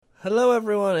Hello,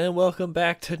 everyone, and welcome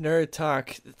back to Nerd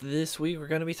Talk. This week, we're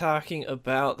going to be talking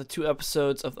about the two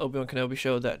episodes of the Obi-Wan Kenobi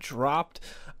show that dropped.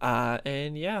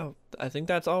 And yeah, I think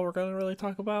that's all we're going to really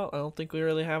talk about. I don't think we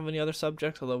really have any other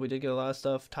subjects, although we did get a lot of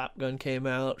stuff. Top Gun came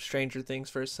out, Stranger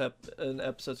Things first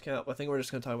episodes came out. But I think we're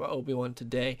just going to talk about Obi-Wan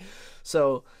today.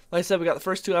 So, like I said, we got the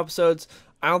first two episodes.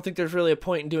 I don't think there's really a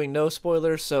point in doing no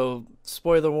spoilers, so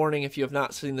spoiler warning if you have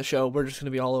not seen the show. We're just going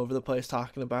to be all over the place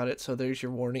talking about it, so there's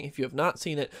your warning. If you have not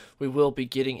seen it, we will be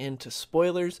getting into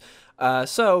spoilers.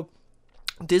 So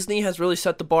Disney has really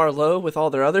set the bar low with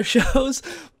all their other shows,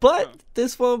 but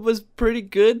this one was pretty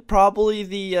good. Probably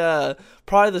the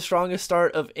strongest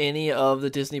start of any of the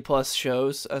Disney Plus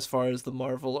shows as far as the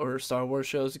Marvel or Star Wars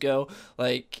shows go.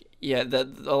 Like, yeah, that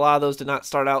a lot of those did not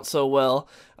start out so well,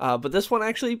 but this one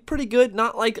actually pretty good.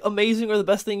 Not like amazing or the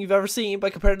best thing you've ever seen,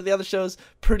 but compared to the other shows,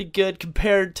 pretty good.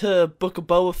 Compared to Book of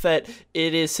Boba Fett,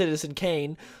 it is Citizen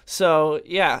Kane. So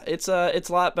yeah, it's a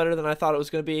lot better than I thought it was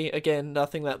going to be. Again,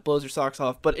 nothing that blows your socks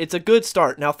off, but it's a good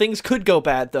start. Now things could go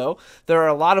bad though. There are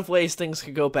a lot of ways things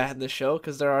could go bad in this show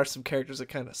because there are some characters that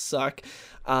kind of suck.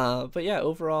 But yeah,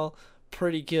 overall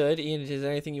pretty good. Ian, is there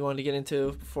anything you wanted to get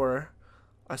into before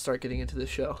I start getting into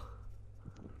this show?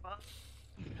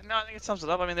 No, I think it sums it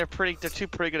up. I mean, they're two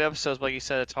pretty good episodes, but like you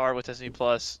said, it's hard with Disney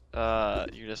Plus. You're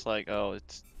just like, oh,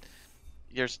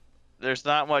 there's there's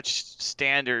not much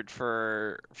standard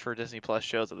for Disney Plus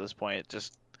shows at this point. It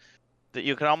just that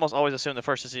you can almost always assume the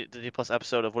first Disney Plus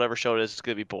episode of whatever show it is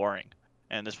going to be boring,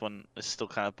 and this one is still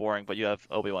kind of boring, but you have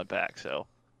Obi-Wan back, so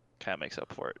kind of makes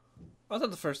up for it. I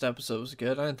thought the first episode was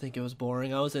good. I didn't think it was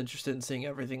boring. I was interested in seeing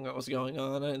everything that was going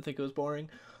on. I didn't think it was boring.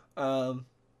 Um,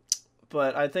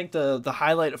 but I think the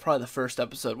highlight of probably the first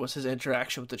episode was his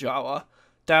interaction with the Jawa.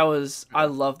 I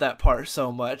love that part so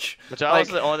much. But that was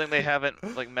the only thing they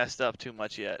haven't like messed up too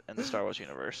much yet in the Star Wars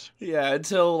universe. Yeah,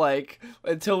 until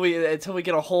we get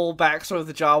a whole backstory of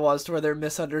the Jawas to where they're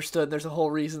misunderstood. And there's a whole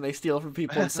reason they steal from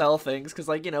people and sell things because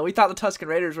we thought the Tusken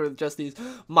Raiders were just these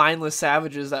mindless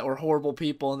savages that were horrible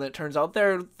people, and it turns out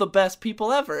they're the best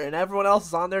people ever, and everyone else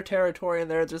is on their territory and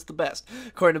they're just the best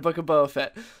according to Book of Boba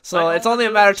Fett. So it's only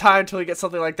a matter of time until we get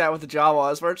something like that with the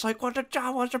Jawas, where it's like, what, the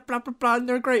Jawas are blah blah blah, and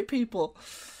they're great people.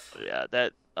 Yeah,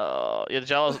 the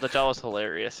Jawa's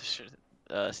hilarious.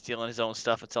 Stealing his own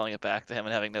stuff and selling it back to him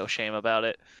and having no shame about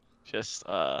it. Just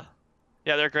yeah,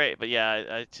 they're great, but yeah,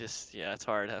 I just it's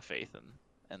hard to have faith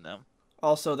in them.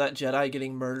 Also, that Jedi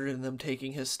getting murdered and them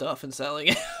taking his stuff and selling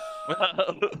it.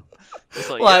 It's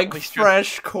like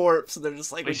fresh corpse, and they're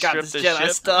just like, we got this Jedi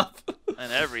stuff.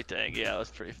 And everything. Yeah, it was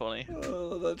pretty funny.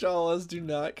 Oh, the Jawas do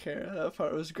not care. That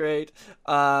part was great.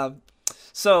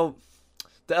 So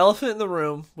the elephant in the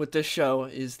room with this show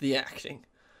is the acting.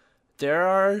 There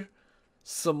are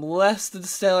some less than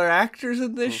stellar actors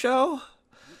in this show.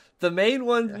 The main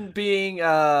one being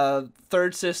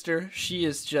Third Sister. She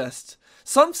is just...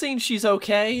 Some scenes she's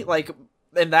okay,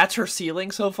 and that's her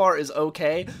ceiling so far is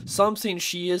okay. Some scenes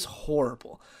she is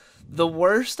horrible. The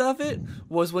worst of it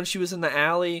was when she was in the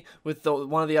alley with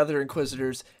one of the other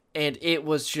Inquisitors, and it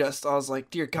was just... I was like,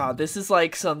 dear God, this is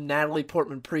like some Natalie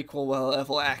Portman prequel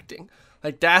level acting.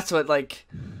 Like, that's what,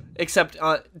 except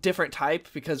different type,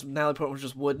 because Natalie Portman was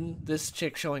just wooden. This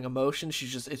chick showing emotion,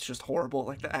 it's just horrible.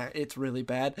 Like, it's really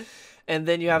bad. And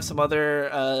then you have some other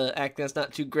acting that's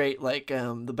not too great, like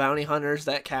the bounty hunters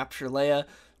that capture Leia,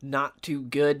 not too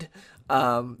good.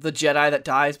 The Jedi that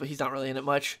dies, but he's not really in it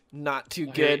much, not too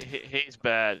good. He's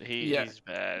bad. He's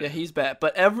bad. Yeah, he's bad.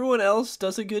 But everyone else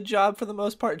does a good job for the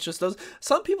most part. It's just those.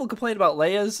 Some people complain about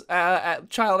Leia's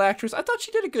child actress. I thought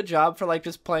she did a good job for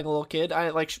just playing a little kid.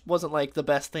 Wasn't the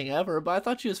best thing ever, but I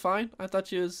thought she was fine. I thought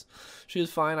she was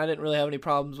fine. I didn't really have any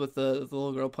problems with the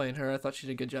little girl playing her. I thought she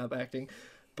did a good job acting.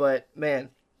 But man,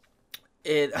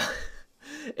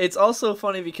 it's also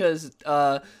funny because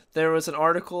there was an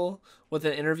article with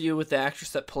an interview with the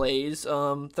actress that plays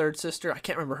Third Sister. I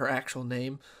can't remember her actual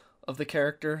name of the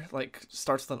character.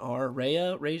 Starts with an R.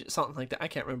 Rhea, something like that. I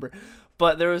can't remember.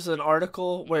 But there was an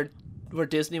article where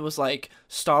Disney was like,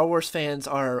 Star Wars fans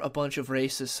are a bunch of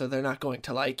racists, so they're not going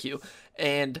to like you.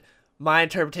 And my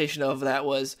interpretation of that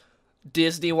was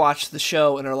Disney watched the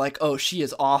show and are like, oh, she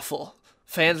is awful.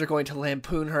 Fans are going to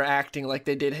lampoon her acting like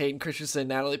they did Hayden Christensen and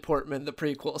Natalie Portman in the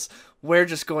prequels. We're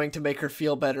just going to make her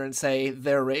feel better and say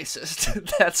they're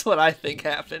racist. That's what I think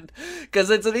happened. Because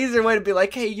it's an easier way to be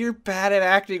like, hey, you're bad at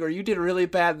acting or you did really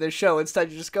bad in this show.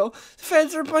 Instead, you just go,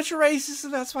 fans are a bunch of racists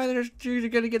and that's why you're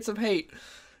going to get some hate.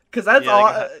 Because that's all...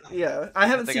 I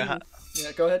haven't seen...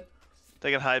 Yeah, go ahead.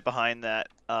 They can hide behind that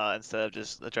instead of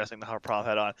just addressing the problem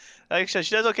head on. Like I said,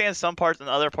 she does okay in some parts, and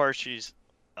in other parts she's...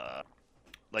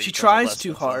 she tries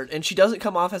too hard, and she doesn't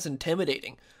come off as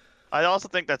intimidating. I also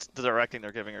think that's the directing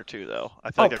they're giving her too, though.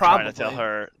 I feel Oh, like they're trying to tell probably.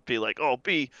 her, be like, oh,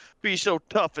 be so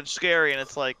tough and scary, and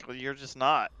it's like, well, you're just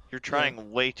not. You're Yeah.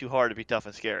 trying way too hard to be tough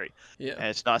and scary, Yeah. and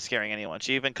it's not scaring anyone.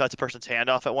 She even cuts a person's hand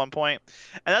off at one point,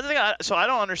 and that's the thing. So I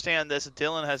don't understand this.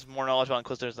 Dylan has more knowledge on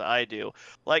Inquisitors than I do.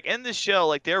 Like in this show,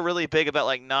 like they're really big about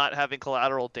like not having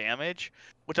collateral damage,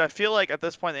 which I feel like at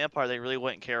this point in the Empire they really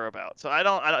wouldn't care about. So I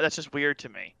don't. That's just weird to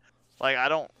me. Like I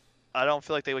don't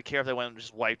feel like they would care if they went and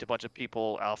just wiped a bunch of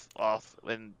people off,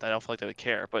 and I don't feel like they would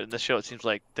care. But in this show, it seems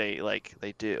like they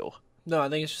do. No, I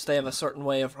think it's just they have a certain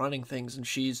way of running things, and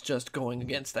she's just going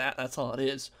against that. That's all it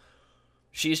is.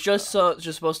 She's just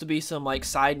supposed to be some like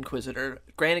side inquisitor.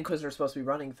 Grand Inquisitor is supposed to be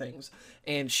running things,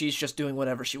 and she's just doing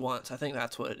whatever she wants. I think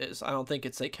that's what it is. I don't think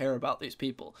it's they care about these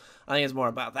people. I think it's more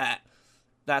about that.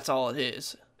 That's all it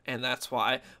is, and that's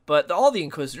why. But all the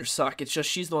Inquisitors suck. It's just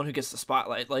she's the one who gets the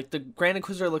spotlight. Like the Grand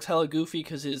Inquisitor looks hella goofy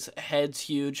because his head's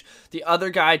huge. The other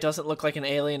guy doesn't look like an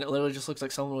alien. It literally just looks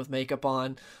like someone with makeup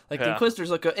on. Like the Yeah. Inquisitors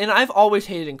look good, and I've always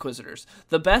hated Inquisitors.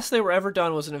 The best they were ever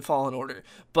done was in Fallen Order,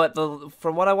 but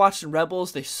from what I watched in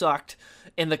Rebels, they sucked.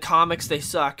 In the comics, they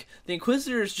suck. The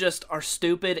Inquisitors just are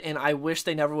stupid, and I wish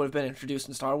they never would have been introduced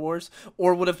in Star Wars,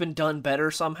 or would have been done better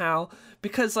somehow.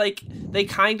 Because like they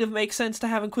kind of make sense to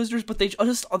have Inquisitors, but they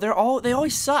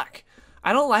always suck.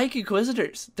 I don't like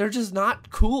Inquisitors. They're just not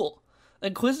cool.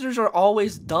 Inquisitors are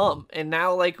always dumb, and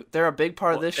now like they're a big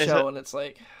part of Well, this show, and it's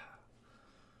like,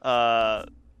 Uh,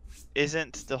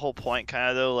 isn't the whole point kind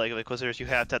of though, like of Inquisitors, you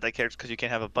have to have that character because you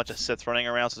can't have a bunch of Sith running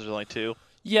around, so there's only two.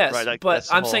 yes, Right, like, but that's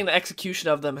the I'm whole- saying the execution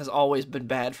of them has always been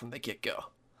bad from the get go.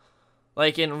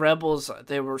 Like in Rebels,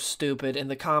 they were stupid. In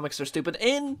the comics, they're stupid.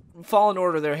 In Fallen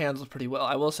Order, they're handled pretty well.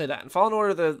 I will say that. In Fallen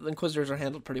Order, the Inquisitors are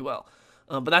handled pretty well.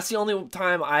 But that's the only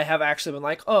time I have actually been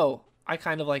like, oh, I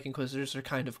kind of like Inquisitors. They're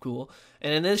kind of cool.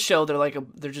 And in this show,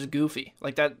 they're just goofy.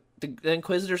 Like that, the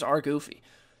Inquisitors are goofy.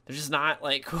 They're just not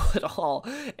like cool at all.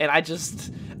 And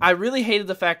I really hated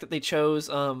the fact that they chose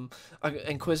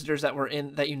Inquisitors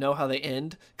that you know how they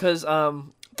end, because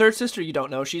Third Sister, you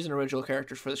don't know. She's an original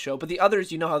character for the show. But the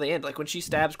others, you know how they end. Like, when she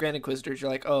stabs Grand Inquisitors,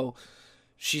 you're like, oh,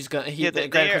 the Grand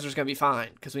Inquisitor's going to be fine.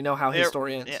 Because we know how his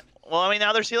story ends. Yeah. Well, I mean,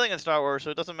 now they're stealing in Star Wars,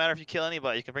 so it doesn't matter if you kill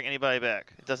anybody. You can bring anybody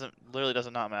back. It literally does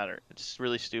not matter. It's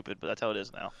really stupid, but that's how it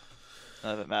is now.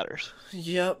 None of it matters.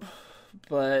 Yep.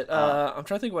 But I'm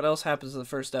trying to think what else happens in the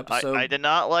first episode. I did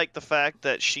not like the fact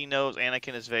that she knows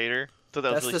Anakin is Vader. Thought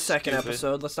that was That's really the second stupid.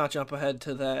 episode. Let's not jump ahead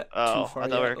to that Oh, too far I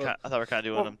thought yet. I thought we were kind of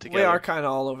doing Well, them together. we are kind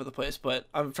of all over the place, but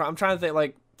I'm trying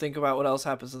to think about what else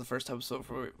happens in the first episode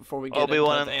before we get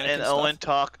Obi-Wan into the Anakin and stuff. Owen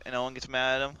talk, and Owen gets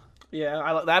mad at him.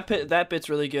 Yeah, that bit's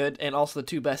really good, and also the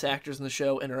two best actors in the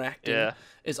show interacting Yeah.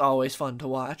 is always fun to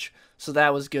watch. So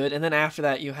that was good. And then after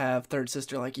that, you have Third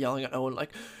Sister like yelling at Owen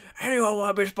like, "Anyone want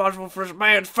to be responsible for this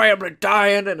man's family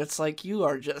dying?" And it's like, you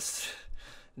are just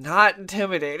not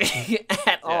intimidating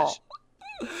at all.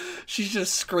 She's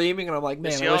just screaming, and I'm like,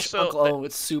 man, She I wish also- Uncle Owen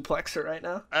would suplex her right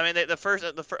now. I mean, the first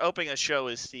opening of the show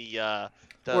is the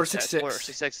Order 66. Order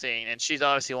 16, and she's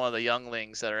obviously one of the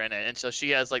younglings that are in it, and so she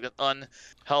has like an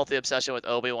unhealthy obsession with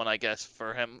Obi-Wan, I guess,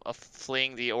 for him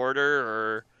fleeing the Order,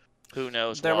 or who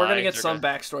knows Then why. we're gonna get They're some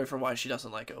backstory for why she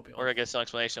doesn't like We're Obi-Wan. gonna get some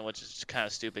explanation, which is kind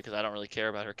of stupid because I don't really care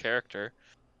about her character.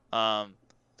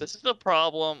 This is the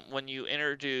problem when you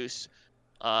introduce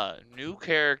new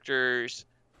characters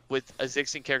with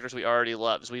existing characters we already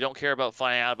love. So we don't care about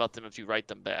finding out about them if you write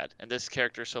them bad, and this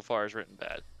character so far is written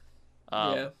bad.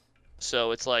 Yeah.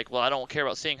 So it's like, well, I don't care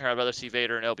about seeing her. I'd rather see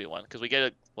Vader and Obi-Wan because we get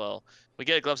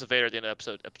a glimpse of Vader at the end of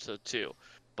episode 2.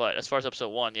 But as far as episode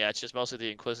 1, yeah, it's just mostly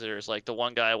the Inquisitors. Like the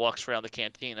one guy walks around the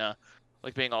cantina,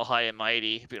 like being all high and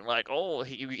mighty, being like, oh,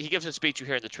 he gives a speech you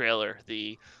hear in the trailer,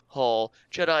 the whole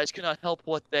Jedi's cannot help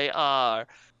what they are.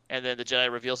 And then the Jedi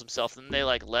reveals himself, and they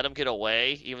like let him get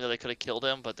away, even though they could have killed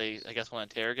him, but they I guess want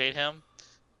to interrogate him.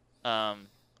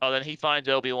 Then he finds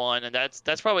Obi-Wan, and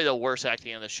that's probably the worst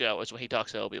acting in the show is when he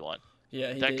talks to Obi-Wan.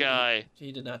 Yeah,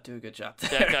 he did not do a good job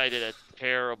there. That guy did a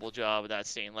terrible job in that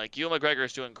scene. Like, Ewan McGregor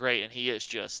is doing great, and he is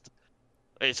just,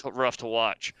 it's rough to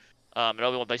watch. And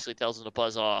Obi-Wan basically tells him to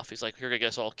buzz off. He's like, you're going to get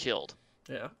us all killed.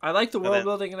 Yeah, I like the And world then-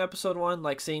 building in episode 1,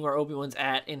 like seeing where Obi-Wan's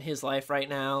at in his life right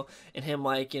now, and him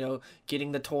like,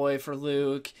 getting the toy for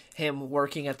Luke, him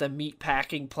working at the meat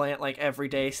packing plant like every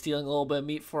day, stealing a little bit of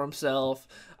meat for himself,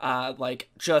 like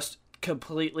just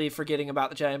completely forgetting about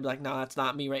the Jedi and be like, no, that's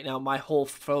not me right now. My whole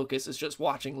focus is just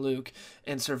watching Luke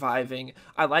and surviving.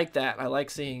 I like that. I like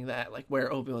seeing that, like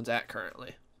where Obi-Wan's at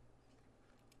currently.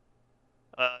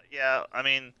 Yeah, I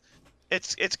mean,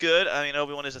 it's good. I mean,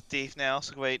 Obi-Wan is a thief now,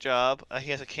 so great job.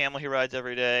 He has a camel he rides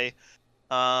every day.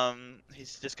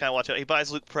 He's just kind of watching. He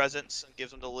buys Luke presents and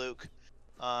gives them to Luke.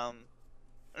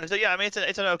 And so yeah, I mean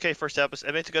it's an okay first episode.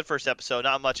 I mean it's a good first episode.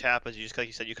 Not much happens. You just like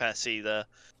you said, you kind of see the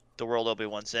world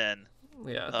Obi-Wan's in.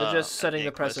 Yeah, they're just And setting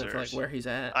the precedent for like Inquisitors. where he's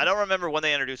at. I don't remember when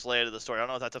they introduced Leia to the story. I don't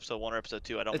know if that's episode 1 or episode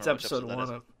 2. I don't It's remember which episode episode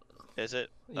that one. is. Is it?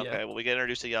 Yeah. Okay, well we get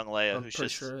introduced to young Leia, I'm who's pretty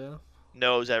just sure. Yeah.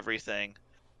 knows everything,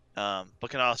 but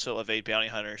can also evade bounty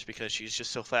hunters because she's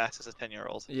just so fast as a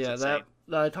 10-year-old. Yeah, It's that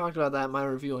insane. I talked about that in my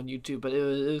review on YouTube, but it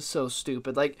was so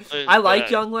stupid. Like It's I like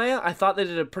bad. young Leia. I thought they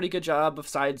did a pretty good job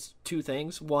besides two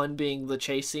things. One being the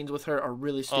chase scenes with her are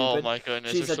really stupid. Oh my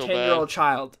goodness, She's they're a so 10-year-old bad.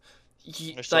 child.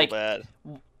 They're so Like bad.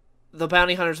 the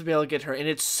bounty hunters would be able to get her, and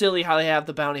it's silly how they have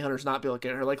the bounty hunters not be able to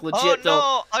get her. Like legit, Oh they'll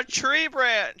no, a tree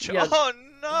branch. Yeah. Oh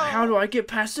no. how do I get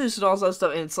past this and all that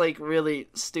stuff? And it's like really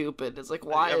stupid. It's like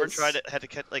why Have you ever is... tried it? Had to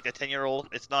catch like a 10-year-old?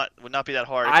 Would not be that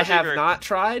hard. I Especially if have you're- not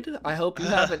tried. I hope you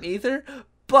haven't either.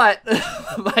 But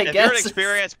my If guess if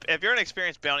you're an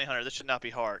experienced bounty hunter, this should not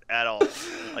be hard at all.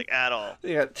 Like at all.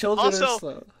 yeah, children are Also,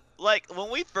 slow. Like when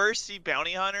we first see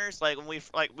bounty hunters, like when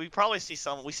we probably see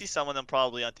some of them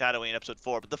probably on Tatooine in episode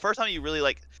 4, but the first time you really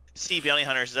like see bounty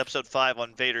hunters is episode 5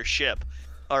 on Vader's ship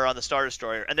or on the Star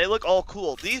Destroyer, and they look all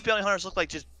cool. These bounty hunters look like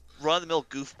just run-of-the-mill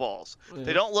goofballs. Yeah.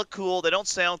 They don't look cool, they don't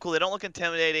sound cool, they don't look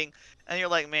intimidating, and you're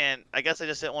like, man, I guess I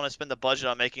just didn't want to spend the budget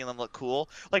on making them look cool.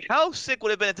 Like how sick would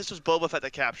it have been if this was Boba Fett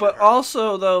that captured But her?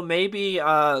 also, though, maybe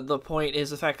the point is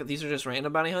the fact that these are just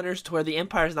random bounty hunters, to where the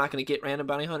Empire's not going to get random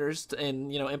bounty hunters.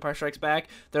 And Empire Strikes Back,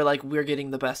 they're like, we're getting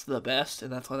the best of the best,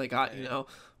 and that's why they got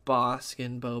Bosk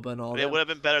and Boba and all It that. would have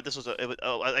been better if this was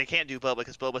I can't do Boba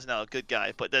because Boba's now a good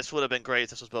guy, but this would have been great if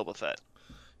this was Boba Fett.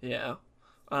 Yeah.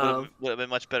 Would have been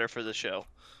much better for the show.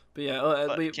 But yeah,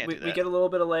 But we can't do that. get a little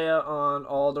bit of Leia on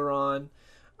Alderaan.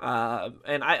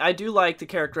 And I do like the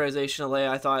characterization of Leia.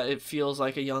 I thought it feels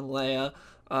like a young Leia.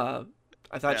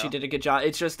 I thought she Yeah. did a good job.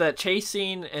 It's just that chase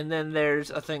scene, and then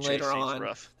there's a thing Chase later scene's on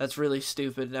rough. that's really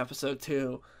stupid in episode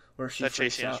 2 where she That chase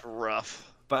freaks scene out. is rough.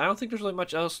 But I don't think there's really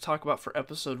much else to talk about for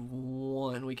episode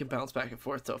 1. We can bounce back and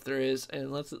forth though if there is,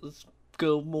 and let's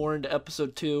go more into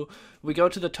episode 2. We go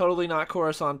to the totally not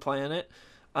Coruscant planet.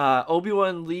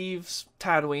 Obi-Wan leaves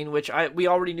Tatooine, which we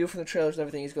already knew from the trailers and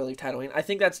everything he's going to leave Tatooine. I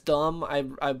think that's dumb.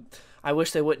 I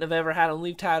wish they wouldn't have ever had him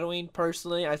leave Tatooine.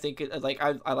 Personally, I think I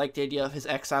like the idea of his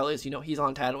exile is he's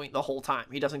on Tatooine the whole time.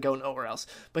 He doesn't go nowhere else.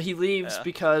 But he leaves Yeah.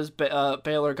 because Bail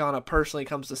Organa personally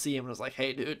comes to see him and was like,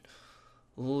 "Hey, dude,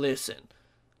 listen."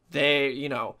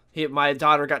 My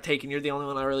daughter got taken. You're the only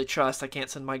one I really trust. I can't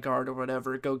send my guard or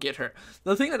whatever. Go get her.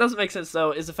 The thing that doesn't make sense,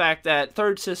 though, is the fact that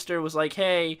Third Sister was like,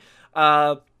 hey,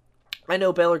 I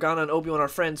know Bail Organa and Obi-Wan are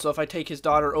friends, so if I take his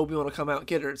daughter, Obi-Wan will come out and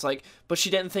get her. It's like, but she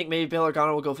didn't think maybe Bail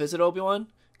Organa will go visit Obi-Wan?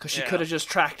 Because she Yeah. could have just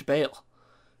tracked Bail.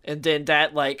 And then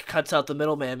that, cuts out the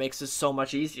middleman, makes this so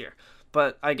much easier.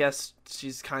 But I guess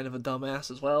she's kind of a dumbass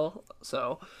as well,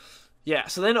 so... Yeah,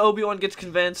 so then Obi-Wan gets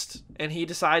convinced, and he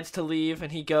decides to leave,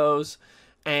 and he goes,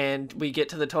 and we get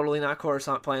to the totally not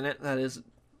Coruscant planet. That is,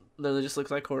 literally just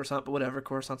looks like Coruscant, but whatever,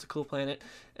 Coruscant's a cool planet.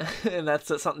 And that's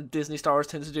something Disney Star Wars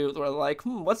tends to do, where they're like,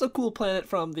 what's a cool planet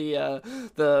from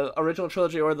the original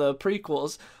trilogy or the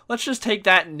prequels? Let's just take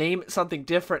that and name it something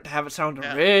different to have it sound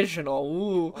Yeah. original.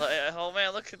 Ooh. Oh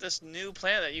man, look at this new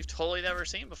planet that you've totally never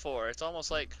seen before. It's almost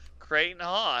like Creighton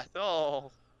Hoth. Oh.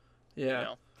 Yeah. You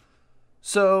know.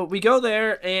 So we go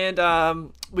there, and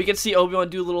we get to see Obi-Wan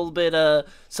do a little bit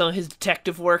some of his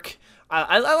detective work.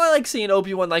 I like seeing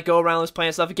Obi-Wan go around this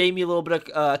planet stuff. It gave me a little bit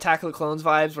of Attack of the Clones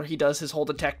vibes, where he does his whole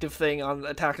detective thing on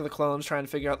Attack of the Clones, trying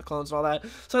to figure out the clones and all that.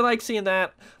 So I like seeing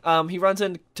that. He runs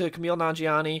into Camille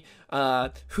Nanjiani,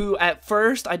 who at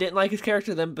first I didn't like his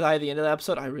character. Then by the end of the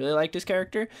episode, I really liked his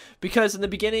character, because in the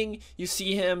beginning you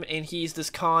see him and he's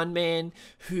this con man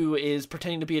who is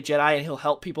pretending to be a Jedi, and he'll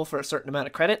help people for a certain amount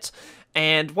of credits.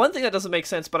 And one thing that doesn't make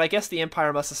sense, but I guess the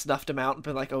Empire must have snuffed him out and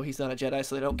been like, oh, he's not a Jedi,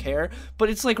 so they don't care. But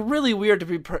it's really weird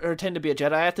to pretend to be a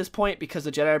Jedi at this point, because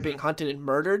the Jedi are being hunted and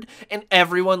murdered, and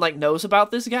everyone knows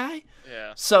about this guy.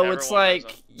 Yeah. So it's everyone knows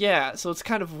him. yeah, so it's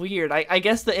kind of weird. I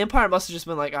guess the Empire must have just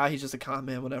been like, he's just a con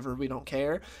man, whatever, we don't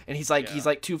care. And he's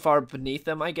too far beneath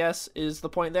them, I guess, is the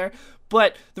point there.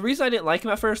 But the reason I didn't like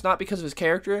him at first, not because of his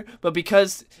character, but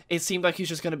because it seemed like he was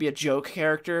just going to be a joke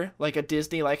character, like a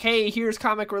Disney, hey, here's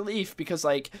comic relief, because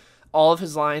all of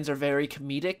his lines are very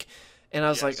comedic. And I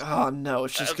was Yes. like, oh no,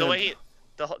 it's just the going way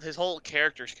his whole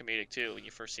character's comedic too. When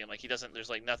you first see him, he doesn't. There's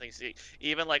nothing.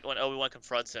 Even when Obi-Wan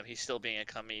confronts him, he's still being a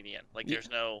comedian. There's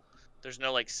no There's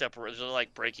no like separate. There's no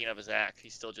like breaking of his act.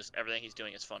 He's still just everything he's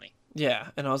doing is funny. Yeah,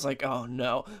 and I was like, oh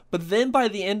no. But then by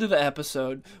the end of the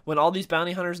episode, when all these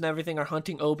bounty hunters and everything are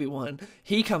hunting Obi-Wan,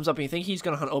 he comes up and you think he's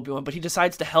going to hunt Obi-Wan, but he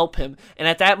decides to help him. And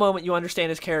at that moment, you understand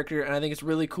his character, and I think it's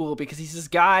really cool because he's this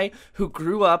guy who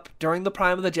grew up during the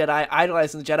prime of the Jedi,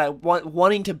 idolizing the Jedi,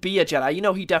 wanting to be a Jedi. You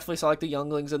know, he definitely saw like the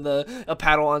younglings and the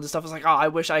Padawans and stuff. It was like, oh, I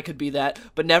wish I could be that,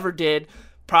 but never did.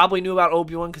 Probably knew about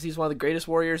Obi-Wan because he's one of the greatest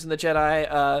warriors in the Jedi,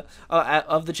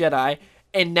 of the Jedi.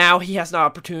 And now he has an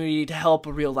opportunity to help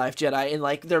a real life Jedi in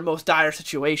like their most dire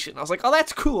situation. I was like, oh,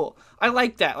 that's cool. I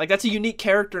like that. Like that's a unique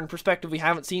character and perspective we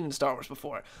haven't seen in Star Wars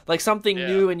before. Like something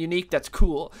new and unique that's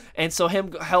cool. And so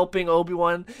him helping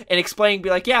Obi-Wan and explaining, be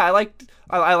like, yeah, I like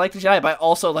the Jedi, but I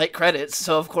also like credits.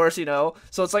 So of course, you know.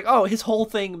 So it's like, oh, his whole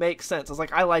thing makes sense. I was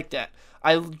like, I like that.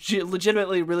 I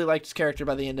legitimately really liked his character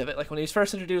by the end of it. Like when he was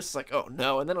first introduced, it's like, oh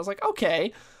no, and then I was like,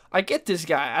 okay. I get this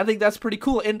guy. I think that's pretty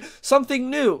cool and something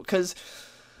new because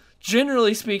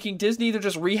generally speaking, Disney either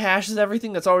just rehashes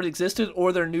everything that's already existed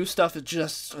or their new stuff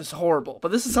is horrible.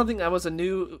 But this is something that was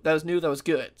new that was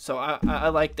good. So I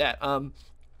like that.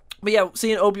 But yeah,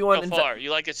 seeing Obi-Wan... So far.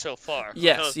 You like it so far.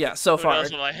 Yes, so far.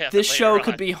 This show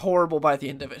could be horrible by the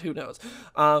end of it. Who knows?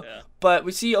 But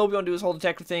we see Obi-Wan do his whole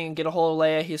detective thing and get a hold of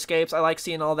Leia. He escapes. I like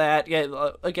seeing all that.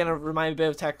 Yeah, again, it reminded me a bit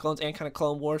of Attack of Clones and kind of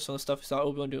Clone Wars. Some of the stuff we saw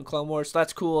Obi-Wan doing Clone Wars. So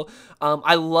that's cool.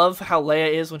 I love how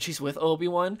Leia is when she's with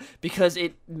Obi-Wan because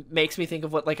it makes me think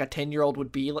of what like a 10-year-old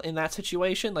would be in that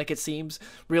situation. Like it seems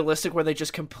realistic where they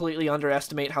just completely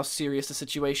underestimate how serious the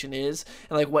situation is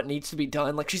and like what needs to be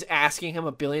done. Like she's asking him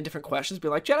a billion different questions, be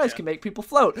like, Jedis can make people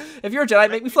float. If you're a Jedi,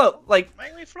 make me float. Like,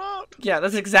 make me float. Yeah,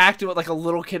 that's exactly what like a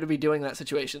little kid would be doing in that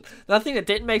situation. Another thing that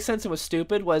didn't make sense and was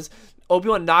stupid was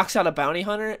Obi-Wan knocks out a bounty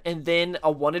hunter and then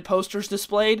a wanted poster's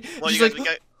displayed. Well, you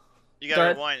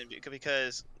gotta rewind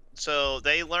because so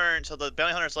they learn. So the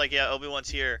bounty hunter's like, yeah, Obi-Wan's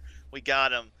here. We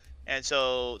got him. And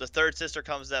so the third sister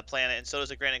comes to that planet, and so does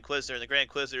the Grand Inquisitor. And the Grand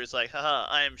Inquisitor is like, haha,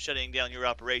 I am shutting down your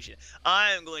operation.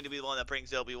 I am going to be the one that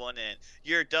brings Obi-Wan in.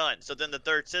 You're done. So then the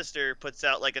third sister puts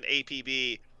out like an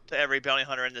APB to every bounty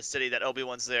hunter in the city that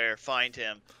Obi-Wan's there, find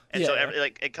him. And so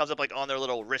it comes up like on their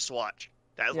little wristwatch.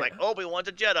 That's like, Obi-Wan's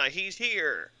a Jedi. He's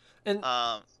here. And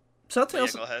something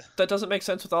else that doesn't make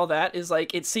sense with all that is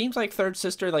like, it seems like third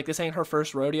sister, like this ain't her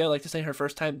first rodeo. Like this ain't her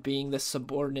first time being this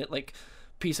subordinate, like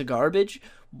piece of garbage.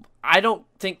 I don't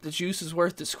think the juice is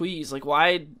worth the squeeze. Like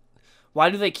why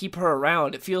do they keep her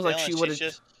around? It feels like she would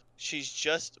have. She's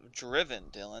just driven,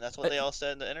 Dylan. That's what they all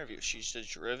said in the interview. She's just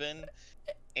driven,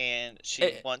 and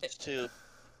she wants to,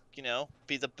 you know,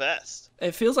 be the best.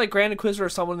 It feels like Grand Inquisitor or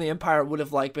someone in the Empire would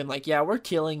have like been like, yeah, we're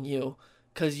killing you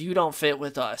because you don't fit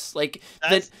with us. Like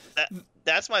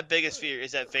that's my biggest fear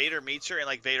is that Vader meets her and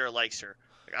like Vader likes her.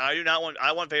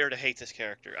 I want Vader to hate this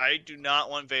character. I do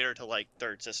not want Vader to like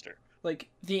third sister. Like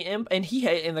and he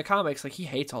in the comics, like he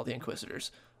hates all the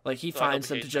Inquisitors. Like he finds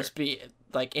them to just be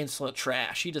like insolent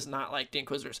trash. He does not like the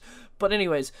Inquisitors. But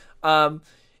anyways, what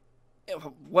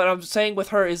I'm saying with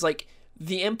her is like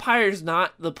the Empire is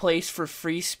not the place for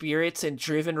free spirits and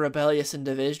driven rebellious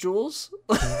individuals.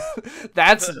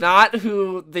 That's not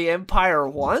who the Empire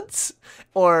wants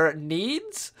or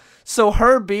needs. So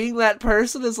her being that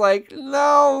person is like,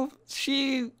 no,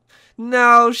 she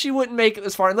wouldn't make it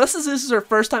this far. Unless this is her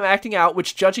first time acting out,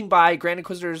 which judging by Grand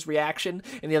Inquisitor's reaction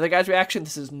and the other guy's reaction,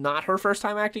 this is not her first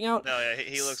time acting out. No, yeah,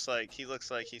 he looks like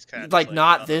he's kind of like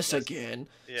not this again.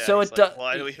 Yeah, so it does.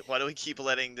 Why do we keep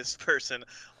letting this person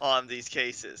on these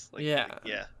cases? Like, yeah.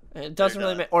 And it doesn't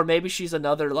really or maybe she's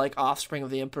another like offspring of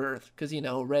the Emperor because you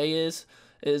know Rey is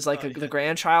like the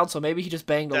grandchild, so maybe he just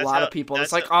banged a lot of people. And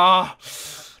it's like,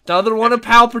 another one of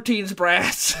Palpatine's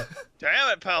brats.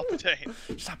 Damn it,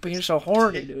 Palpatine! Stop being so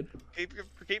horny, dude. Keep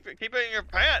it in your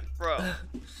pants, bro.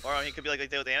 Or he could be like they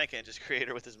did with Anakin, just create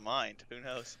her with his mind. Who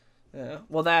knows? Yeah.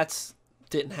 Well,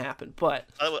 didn't happen, but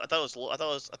I thought it was what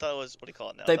do you call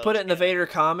it now? They put it in the Vader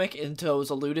comic until it was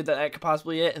alluded that could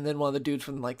possibly be it, and then one of the dudes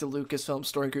from like the Lucasfilm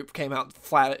story group came out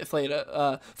flat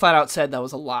out said that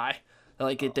was a lie.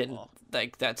 Like it didn't.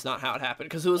 Like that's not how it happened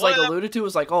because it was like alluded to. It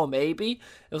was like, oh, maybe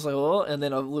it was like, oh, and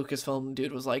then a Lucasfilm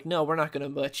dude was like, no, we're not gonna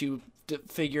let you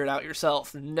figure it out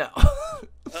yourself. No.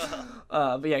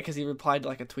 But yeah, because he replied to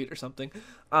like a tweet or something.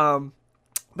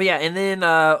 But yeah, and then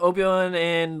Obi-Wan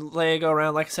and Leia go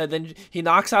around. Like I said, then he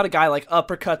knocks out a guy, like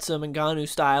uppercuts him in Ganu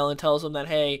style, and tells him that,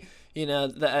 hey, you know,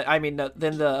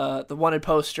 then the wanted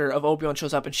poster of Obi-Wan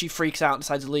shows up, and she freaks out and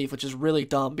decides to leave, which is really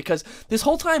dumb because this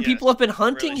whole time people have been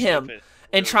hunting him. Stupid.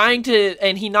 And trying to,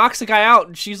 and he knocks the guy out,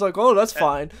 and she's like, "Oh, that's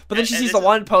fine." But then she sees the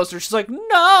one poster, she's like,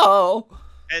 "No."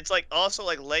 And it's like also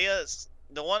like Leia's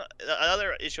the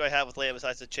other issue I have with Leia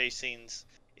besides the chase scenes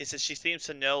is that she seems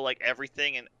to know like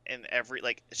everything and every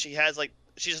like she has like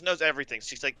she just knows everything.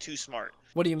 She's like too smart.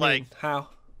 What do you Like mean? How?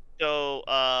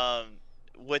 so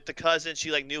with the cousin,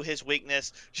 she like knew his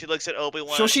weakness. She looks at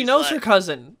Obi-Wan. So and she she's knows like, her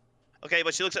cousin. okay,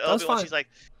 but she looks at That's Obi-Wan. fine. She's like,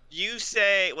 "You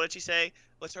say what did she say?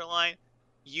 What's her line?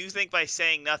 You think by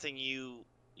saying nothing you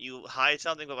hide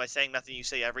something, but by saying nothing you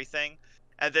say everything."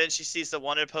 And then she sees the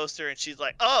wanted poster and she's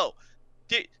like, "Oh,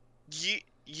 they're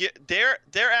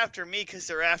after me because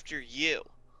they're after you."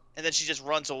 And then she just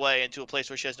runs away into a place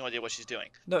where she has no idea what she's doing.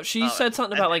 No, she said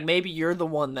something and about then- like maybe you're the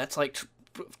one that's like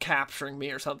capturing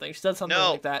me or something. She said something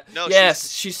No, like that. no,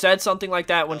 Yes, she said something like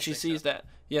that when don't she think sees so. that.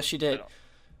 Yes, she I did. don't-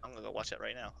 I'm gonna go watch it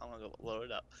right now. I'm gonna go load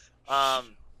it up.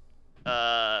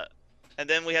 And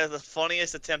then we have the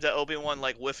funniest attempt at Obi-Wan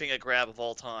like whiffing a grab of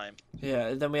all time. Yeah,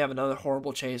 and then we have another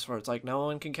horrible chase where it's like no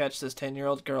one can catch this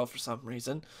 10-year-old girl for some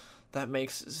reason. That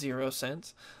makes zero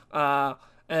sense. And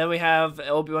then we have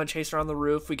Obi-Wan chase her on the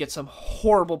roof. We get some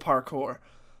horrible parkour.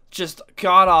 Just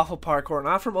god-awful parkour.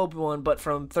 Not from Obi-Wan, but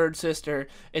from Third Sister.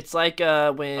 It's like when...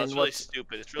 Oh, it's really what's-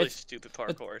 stupid. It's really stupid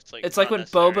parkour. It's like not when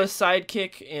necessary. Boba's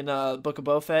sidekick in Book of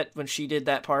Boba Fett, when she did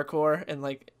that parkour, and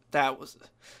like that was,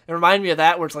 it reminded me of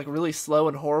that where it's like really slow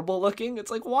and horrible looking.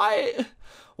 It's like why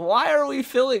are we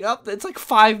filling up? It's like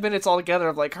 5 minutes altogether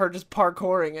of like her just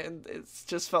parkouring, and it's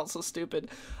just felt so stupid.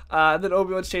 Then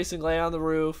Obi-Wan's chasing Leia on the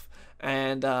roof,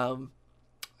 and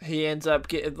he ends up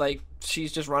getting like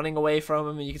she's just running away from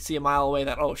him, and you can see a mile away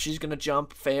that she's gonna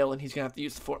jump, fail, and he's gonna have to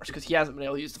use the Force because he hasn't been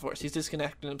able to use the Force. He's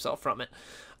disconnecting himself from it,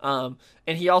 and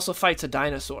he also fights a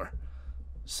dinosaur.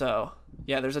 So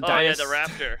yeah, there's a dinosaur. Yeah,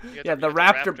 the raptor. You Yeah, got the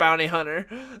raptor bounty hunter.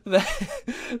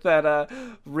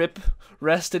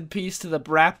 Rest in peace to the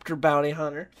raptor bounty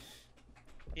hunter.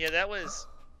 Yeah, that was.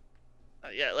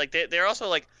 Yeah, like they're also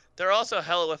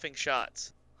hella whiffing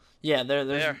shots. Yeah,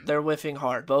 they're whiffing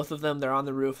hard. Both of them, they're on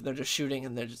the roof and they're just shooting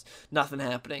and there's just nothing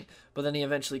happening. But then he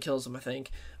eventually kills them, I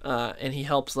think, and he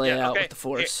helps Leia out with the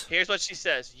Force. Here's what she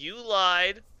says: "You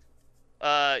lied.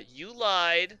 You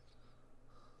lied.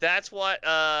 That's what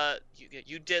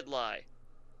you did lie.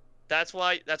 That's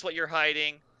what you're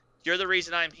hiding. You're the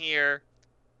reason I'm here.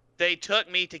 They took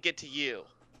me to get to you.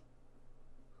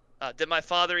 Did my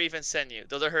father even send you?"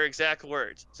 Those are her exact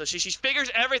words. So she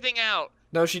figures everything out.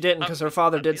 No, she didn't, because her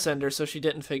father did send her, so she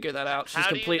didn't figure that out. She's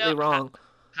completely wrong.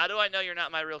 How do I know you're not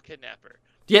my real kidnapper?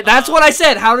 Yeah, that's what I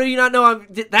said. How do you not know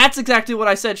That's exactly what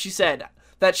I said. She said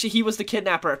that he was the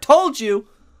kidnapper. Told you.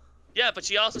 Yeah, but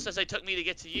she also says they took me to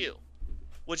get to you.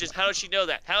 Which is, how does she know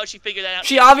that? How does she figure that out?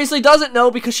 She obviously doesn't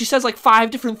know because she says like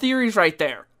 5 different theories right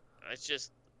there. It's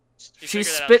just... She's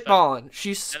spitballing.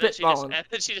 She's spitballing. And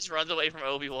then she just runs away from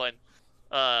Obi-Wan,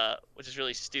 which is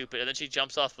really stupid. And then she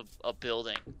jumps off a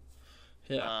building.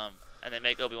 Yeah. And they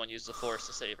make Obi-Wan use the Force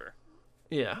to save her.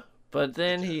 Yeah. But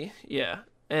then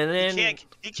and then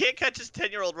he can't catch his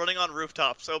 10-year-old running on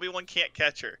rooftops. So Obi-Wan can't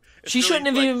catch her. She shouldn't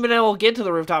have even been able to get to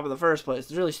the rooftop in the first place.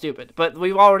 It's really stupid. But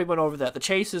we've already went over that. The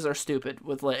chases are stupid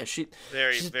with Leia. She's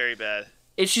very bad.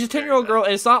 She's a 10-year-old girl,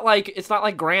 and it's not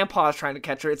like Grandpa's trying to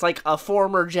catch her. It's like a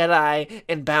former Jedi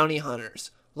and bounty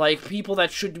hunters, like people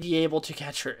that should be able to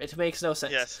catch her. It makes no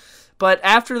sense. Yes. But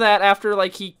after that, after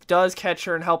like he does catch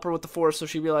her and help her with the Force, so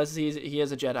she realizes he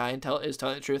is a Jedi and is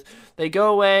telling the truth. They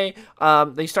go away.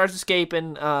 They start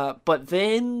escaping. But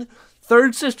then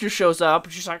Third Sister shows up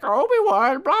and she's like,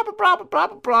 Obi-Wan, blah blah blah blah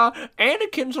blah blah.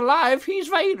 Anakin's alive. He's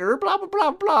Vader. Blah blah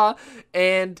blah blah.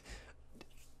 And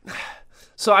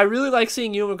so I really like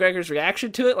seeing Ewan McGregor's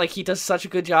reaction to it. Like, he does such a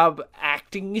good job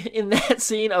acting in that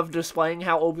scene of displaying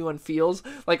how Obi-Wan feels.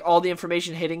 Like, all the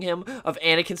information hitting him of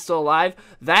Anakin still alive.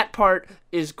 That part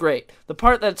is great. The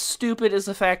part that's stupid is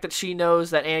the fact that she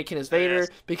knows that Anakin is Vader. Yes.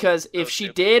 Because if she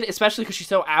did, especially because she's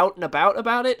so out and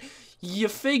about it, you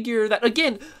figure that,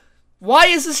 again, why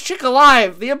is this chick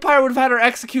alive? The Empire would have had her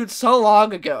executed so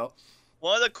long ago.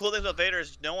 One of the cool things about Vader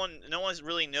is no one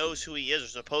really knows who he is or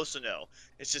supposed to know.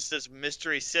 It's just this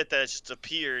mystery Sith that has just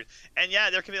appeared. And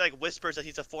yeah, there can be like whispers that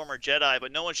he's a former Jedi,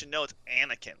 but no one should know it's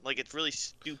Anakin. Like, it's really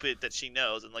stupid that she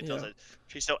knows, and like that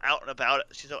she's so out and about.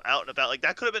 She's so out and about. Like,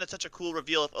 that could have been such a cool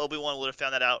reveal if Obi-Wan would have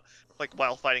found that out, like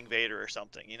while fighting Vader or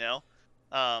something, you know?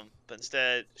 But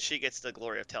instead, she gets the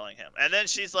glory of telling him. And then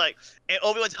she's like, and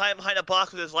Obi-Wan's hiding behind a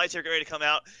box with his lightsaber getting ready to come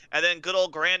out, and then good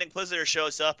old Grand Inquisitor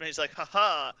shows up, and he's like,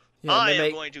 haha. Yeah, I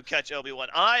am going to catch Obi-Wan.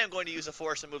 I am going to use the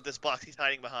Force and move this box he's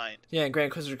hiding behind. Yeah, and Grand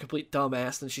Inquisitor complete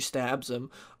dumbass, and she stabs him.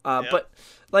 But,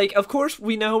 like, of course,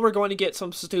 we know we're going to get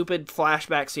some stupid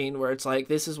flashback scene where it's like,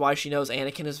 this is why she knows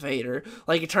Anakin is Vader.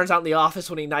 Like, it turns out in the office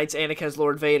when he knights Anakin as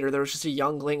Lord Vader, there was just a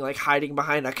youngling, like, hiding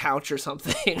behind a couch or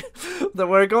something. That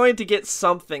we're going to get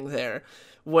something there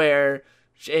where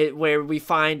where we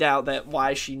find out that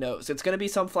why she knows. It's gonna be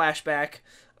some flashback.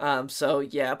 So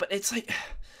yeah, but it's like,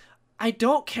 I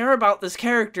don't care about this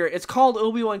character. It's called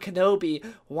Obi-Wan Kenobi.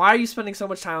 Why are you spending so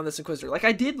much time on this Inquisitor? Like,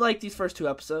 I did like these first 2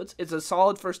 episodes. It's a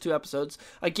solid first 2 episodes.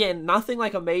 Again, nothing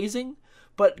like amazing,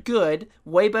 but good.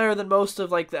 Way better than most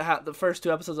of like the first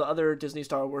 2 episodes of other Disney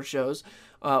Star Wars shows,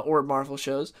 or Marvel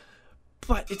shows.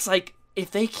 But it's like,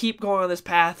 if they keep going on this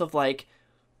path of like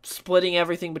splitting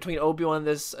everything between Obi-Wan and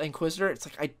this Inquisitor, it's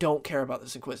like, I don't care about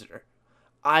this Inquisitor.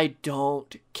 I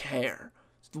don't care.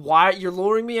 Why you're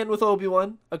luring me in with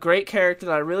Obi-Wan, a great character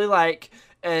that I really like,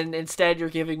 and instead you're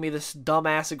giving me this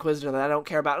dumbass Inquisitor that I don't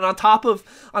care about. And on top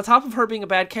of her being a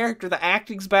bad character, the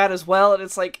acting's bad as well, and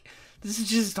it's like, this is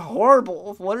just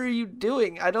horrible. What are you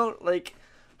doing? I don't like.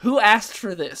 Who asked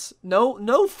for this?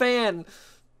 No fan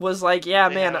was like, yeah,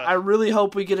 man, I really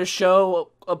hope we get a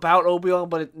show about Obi-Wan,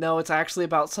 but no, it's actually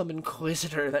about some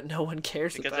Inquisitor that no one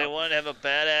cares about. Because they wanted to have a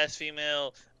badass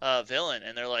female villain,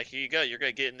 and they're like, here you go, you're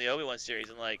going to get in the Obi-Wan series,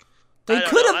 and like... They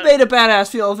could have made a badass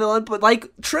female villain, but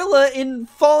like, Trilla in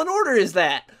Fallen Order is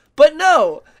that. But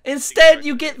no, instead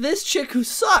you get this chick who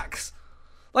sucks.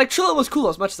 Like, Trilla was cool,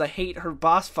 as much as I hate her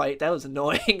boss fight. That was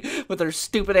annoying, with her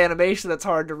stupid animation that's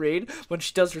hard to read when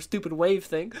she does her stupid wave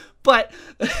thing. But,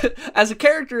 as a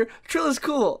character, Trilla's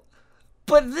cool.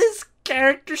 But this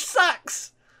character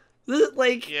sucks.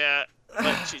 Yeah,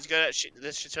 but she's gonna.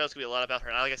 This show's gonna be a lot about her.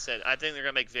 And like I said, I think they're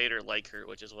gonna make Vader like her,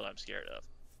 which is what I'm scared of.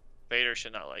 Vader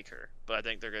should not like her, but I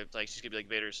think they're gonna she's gonna be like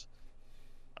Vader's.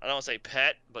 I don't want to say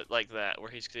pet, but like that, where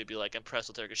he's gonna be like impressed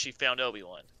with her because she found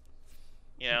Obi-Wan.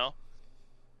 You know.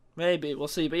 Maybe we'll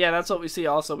see, but yeah, that's what we see.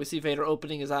 Also, we see Vader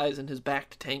opening his eyes and his back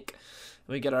to tank.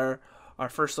 And we get our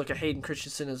first look at Hayden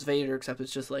Christensen as Vader, except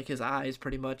it's just like his eyes,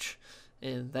 pretty much,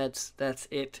 and that's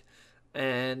it.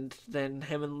 And then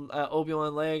him and Obi-Wan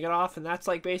and Leia get off, and that's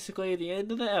like basically the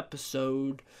end of the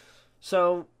episode.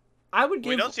 So I would give.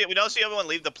 We don't see Obi-Wan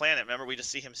leave the planet. Remember, we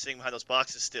just see him sitting behind those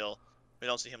boxes still. We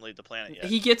don't see him leave the planet yet.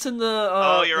 He gets in the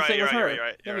oh, you're the right, thing you're with right, her. you're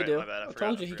right. Yeah, we do. My bad, I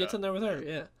told you he gets in there with her.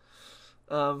 Yeah.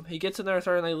 He gets in there with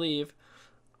her and they leave.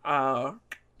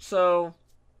 So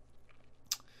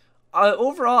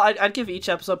overall, I'd give each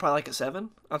episode probably like a 7.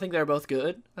 I think they're both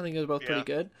good. I think they're both pretty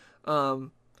good.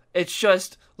 It's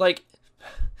just like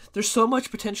there's so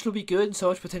much potential to be good and so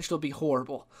much potential to be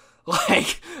horrible.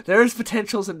 Like there's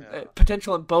potential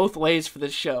in both ways for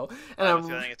this show. And I'm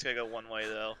feeling it's gonna go one way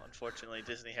though. Unfortunately,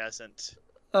 Disney hasn't.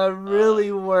 I'm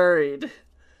really worried.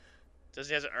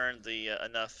 Disney hasn't earned the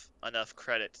enough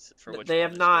credit for which they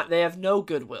have not. They have no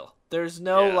goodwill. There's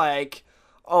no like,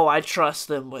 oh, I trust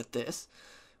them with this.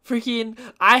 Freaking,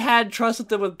 I had trust with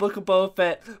them with Book of Boba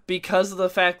Fett because of the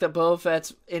fact that Boba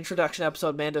Fett's introduction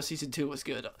episode, Mando Season 2, was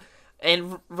good.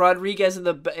 And Rodriguez and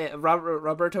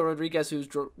Roberto Rodriguez, who's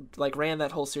like ran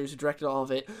that whole series, who directed all of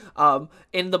it,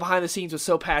 in the behind the scenes was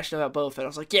so passionate about Boba Fett. I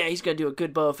was like, yeah, he's gonna do a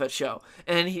good Boba Fett show,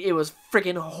 and it was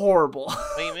freaking horrible.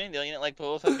 What do you mean? You didn't like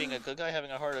Boba Fett being a good guy,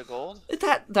 having a heart of gold?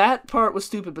 That part was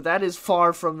stupid, but that is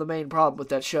far from the main problem with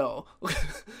that show.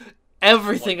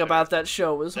 Everything about that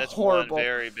show was horrible. That's one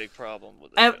very big problem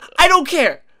with it. I don't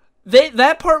care.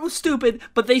 That part was stupid,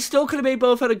 but they still could have made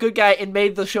Boba Fett a good guy and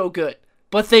made the show good.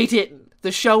 But they didn't.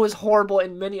 The show is horrible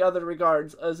in many other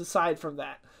regards, as aside from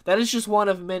that. That is just one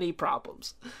of many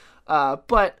problems.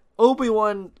 But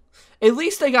Obi-Wan, at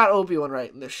least they got Obi-Wan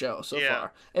right in this show so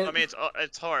far. And, I mean,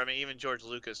 it's hard. I mean, even George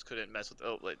Lucas couldn't mess with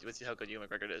how good Ewan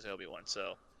McGregor is Obi-Wan.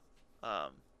 So, I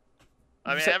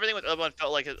mean, everything with Obi-Wan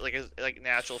felt like a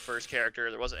natural first character.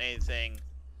 There wasn't anything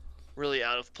really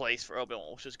out of place for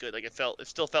Obi-Wan, which was good. Like it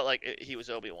still felt like he was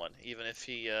Obi-Wan, even if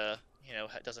he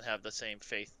doesn't have the same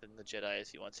faith in the Jedi as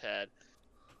he once had,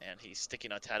 and he's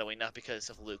sticking on Tatooine not because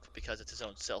of Luke, but because it's his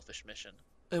own selfish mission.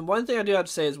 And one thing I do have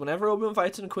to say is whenever Obi-Wan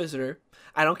fights an Inquisitor,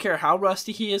 I don't care how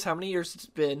rusty he is, how many years it's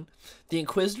been, the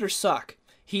Inquisitors suck.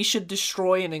 He should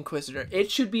destroy an Inquisitor. It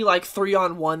should be like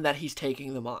 3-on-1 that he's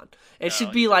taking them on. It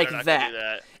should be like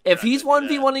that. If he's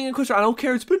 1v1ing Inquisitor, I don't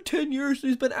care. It's been 10 years and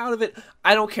he's been out of it.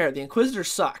 I don't care. The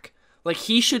Inquisitors suck. Like,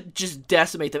 he should just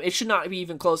decimate them. It should not be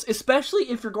even close, especially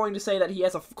if you're going to say that he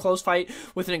has a close fight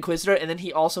with an Inquisitor and then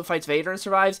he also fights Vader and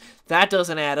survives. That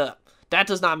doesn't add up. That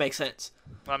does not make sense.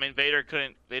 I mean, Vader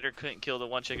couldn't kill the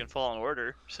one chick in Fallen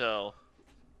Order, so...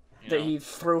 That he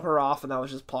threw her off and that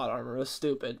was just plot armor. It was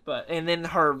stupid. And then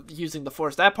her using the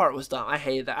Force, that part was dumb. I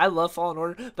hated that. I love Fallen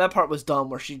Order. But that part was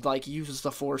dumb where she, like, uses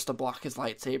the Force to block his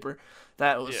lightsaber.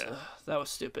 That was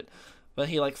stupid. But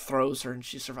he, like, throws her and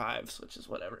she survives, which is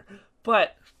whatever.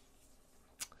 But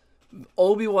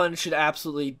Obi-Wan should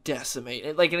absolutely decimate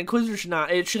it. Like, an Inquisitor should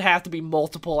not. It should have to be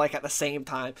multiple, like, at the same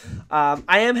time.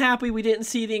 I am happy we didn't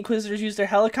see the Inquisitors use their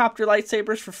helicopter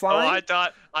lightsabers for flying. Oh,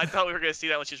 I thought we were gonna see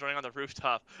that when she's running on the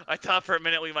rooftop. I thought for a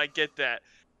minute we might get that.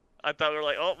 I thought we were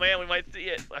like, oh man, we might see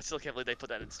it. I still can't believe they put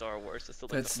that in Star Wars. That's still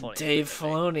like That's the funniest Dave thing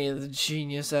to me. Filoni, the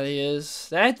genius that he is.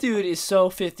 That dude is so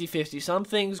 50-50. Some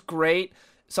things great.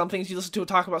 Some things you listen to him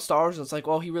talk about Star Wars, and it's like,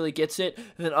 well, he really gets it.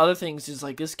 And then other things is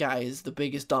like, this guy is the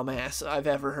biggest dumbass I've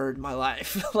ever heard in my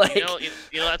life. Like,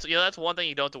 That's one thing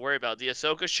you don't have to worry about. The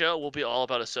Ahsoka show will be all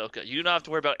about Ahsoka. You don't have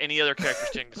to worry about any other characters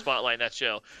taking the spotlight in that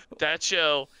show. That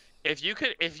show, if you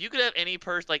could have any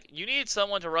person, like, you need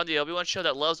someone to run the Obi-Wan show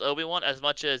that loves Obi-Wan as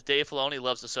much as Dave Filoni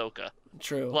loves Ahsoka.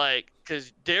 true. Like,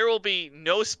 because there will be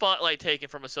no spotlight taken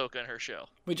from Ahsoka in her show.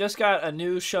 We just got a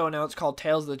new show announced called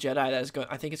Tales of the Jedi. That is going.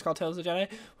 I think it's called Tales of the Jedi.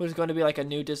 Which is going to be like a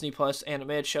new Disney Plus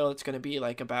animated show. That's going to be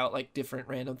like about like different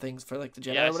random things for like the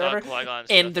Jedi Yeah, I or saw whatever. Qui-Gon And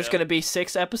stuff, there's yeah. going to be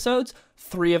 6 episodes.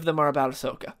 3 of them are about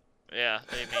Ahsoka. Yeah,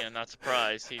 I mean, I'm not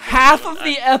surprised. Half of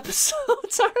the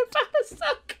episodes are about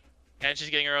Ahsoka. And she's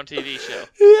getting her own TV show.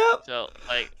 Yep. So,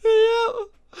 like,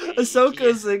 Yep.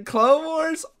 Ahsoka's in Clone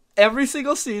Wars every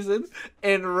single season.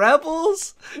 In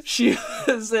Rebels, she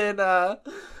was in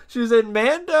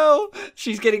Mando.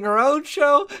 She's getting her own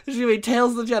show. She's doing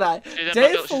Tales of the Jedi.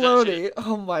 Dave Filoni.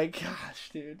 Oh my gosh,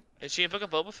 dude. is she in Book of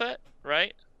Boba Fett?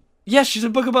 Right? Yes, she's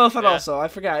in Book of Boba Fett Yeah. also. I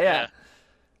forgot. Yeah.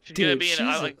 She's Dude, gonna be in.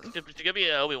 she's She's gonna be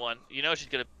in Obi-Wan. You know she's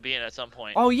gonna be in at some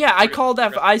point. Oh yeah, I Pretty- called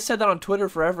that. I said that on Twitter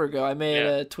forever ago. I made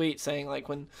Yeah. a tweet saying like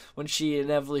when she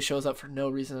inevitably shows up for no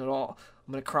reason at all,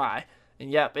 I'm gonna cry. And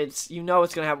yep, it's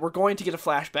it's gonna happen. We're going to get a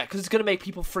flashback because it's gonna make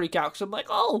people freak out. Because I'm like,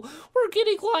 oh, we're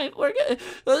getting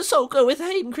Ahsoka with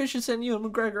Hayden Christensen and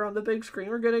Ewan McGregor on the big screen.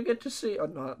 We're gonna get to see, oh,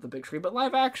 not the big screen, but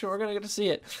live action. We're gonna get to see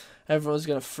it. Everyone's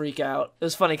gonna freak out. It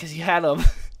was funny because he had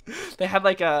they had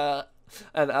like an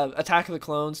Attack of the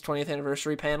Clones 20th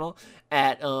anniversary panel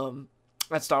at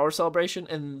Star Wars Celebration,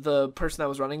 and the person that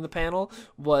was running the panel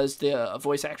was the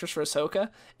voice actress for Ahsoka,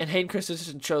 and Hayden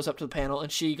Christensen shows up to the panel,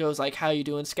 and she goes like, how you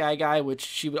doing, Sky Guy, which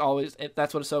she would always,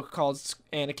 that's what Ahsoka calls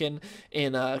Anakin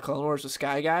in Clone Wars, the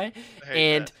Sky Guy, I hate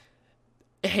and that.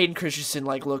 Hayden Christensen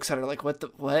like looks at her like, what?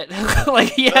 Like,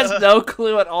 he has no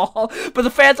clue at all, but the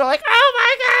fans are like, oh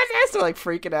my god, they're like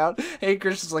freaking out. Hayden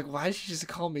Christensen's like, why did she just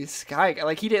call me Sky Guy?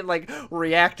 Like, he didn't like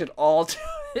react at all to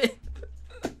it.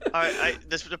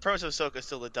 The premise of Ahsoka is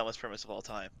still the dumbest premise of all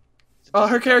time. Oh,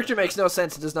 her character makes no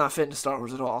sense. It does not fit into Star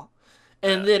Wars at all.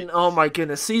 And then, oh my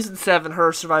goodness, season 7,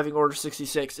 her surviving Order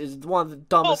 66 is one of the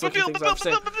dumbest looking things I've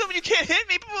seen. You can't hit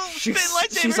me.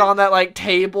 She's on that like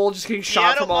table, just getting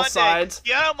shot from all sides.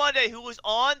 Yada Monday, who was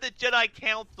on the Jedi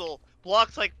Council,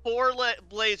 blocks like 4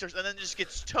 lasers and then just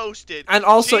gets toasted. And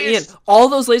also, Ian, all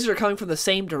those lasers are coming from the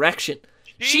same direction.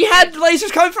 She had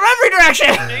lasers coming from every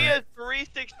direction. She is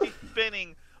 360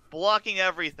 spinning, blocking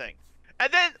everything.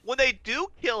 And then when they do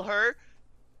kill her,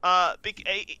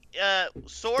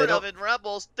 sort of in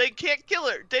Rebels, they can't kill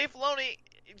her. Dave Filoni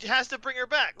has to bring her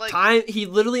back. Like, He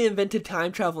literally invented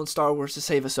time travel in Star Wars to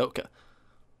save Ahsoka.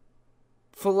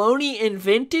 Filoni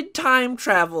invented time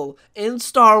travel in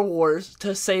Star Wars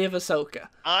to save Ahsoka.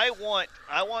 I want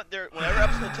whenever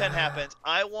episode 10 happens,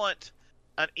 I want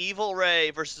an evil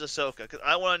Rey versus Ahsoka, because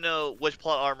I want to know which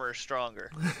plot armor is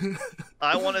stronger.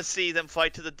 I want to see them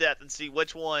fight to the death and see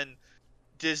which one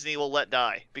Disney will let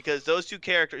die, because those two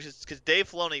characters, because Dave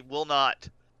Filoni will not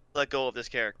let go of this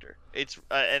character. It's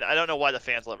and I don't know why the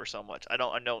fans love her so much. I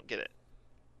don't get it.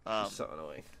 She's so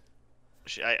annoying.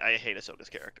 I hate Ahsoka's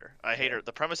character. I hate her,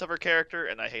 the premise of her character,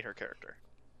 and I hate her character.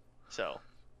 So,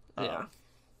 Yeah.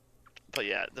 But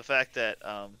yeah, the fact that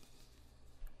I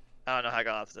don't know how I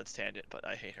got off this tangent, but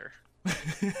I hate her.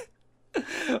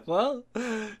 Well,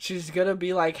 she's gonna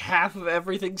be like half of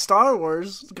everything Star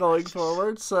Wars going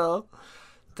forward, so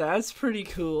that's pretty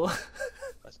cool.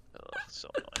 That's, so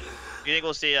annoying. You think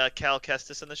we'll see Cal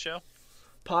Kestis in the show?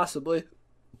 Possibly.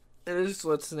 It is,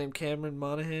 what's his name, Cameron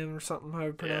Monaghan or something, how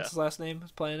you pronounce his last name,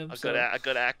 is playing him. A good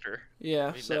actor.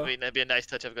 Yeah, That'd be a nice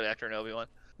touch of a good actor in Obi-Wan.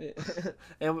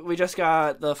 And we just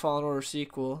got the Fallen Order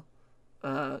sequel,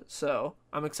 so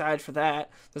I'm excited for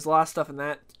that. There's a lot of stuff in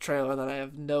that trailer that I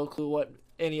have no clue what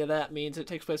any of that means. It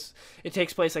takes place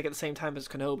like at the same time as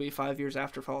Kenobi, 5 years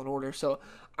after Fallen Order. So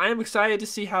I'm excited to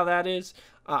see how that is.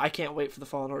 I can't wait for the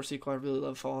Fallen Order sequel. I really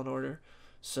love Fallen Order.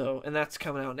 So, and that's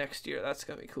coming out next year. That's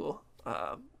gonna be cool.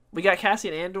 We got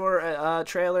Cassian Andor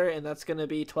trailer, and that's gonna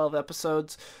be 12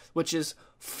 episodes, which is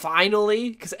finally,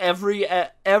 because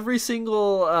every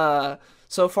single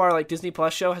so far like Disney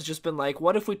Plus show has just been like,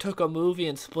 what if we took a movie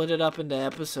and split it up into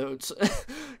episodes?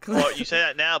 Well, you say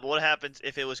that now, but what happens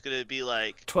if it was going to be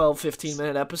like 12,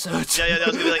 15-minute episodes. Yeah, that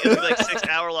was going to be like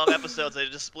 6-hour-long episodes. They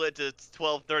just split to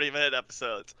 12, 30-minute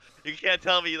episodes. You can't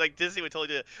tell me like Disney would totally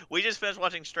do it. We just finished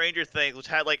watching Stranger Things, which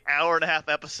had like hour-and-a-half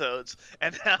episodes,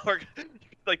 and now we're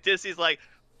like Disney's like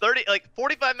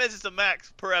 45 minutes is the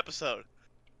max per episode.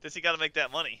 Disney got to make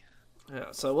that money. Yeah,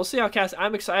 so we'll see how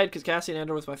I'm excited because Cassian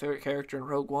Andor was my favorite character in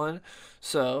Rogue One,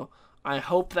 so I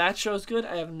hope that show's good.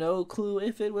 I have no clue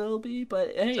if it will be,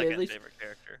 but hey, Second at least favorite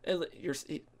character.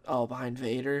 You're behind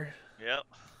Vader. Yep.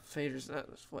 Vader's not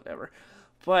whatever,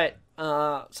 but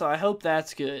so I hope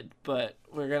that's good. But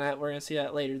we're gonna see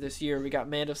that later this year. We got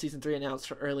Mando season 3 announced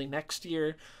for early next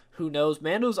year. Who knows?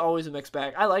 Mando's always a mixed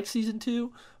bag. I like season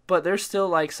 2. But there's still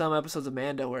like some episodes of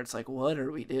Mando where it's like, what are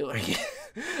we doing?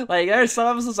 Like there's some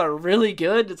episodes that are really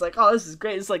good. It's like, oh, this is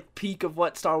great. It's like peak of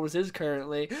what Star Wars is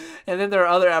currently. And then there are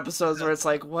other episodes where it's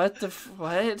like, what?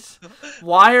 Why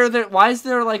is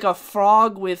there like a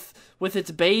frog with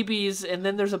its babies, and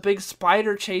then there's a big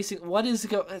spider chasing? What is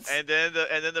going? And then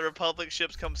the Republic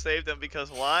ships come save them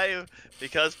because why?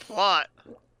 Because plot.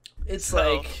 It's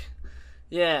like,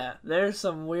 yeah, there's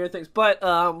some weird things.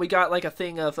 But we got like a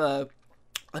thing of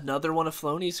another one of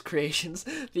Filoni's creations,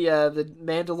 the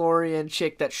Mandalorian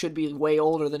chick that should be way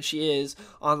older than she is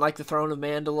on like the throne of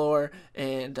Mandalore,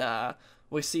 and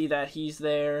we see that he's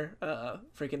there,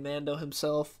 freaking Mando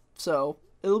himself. So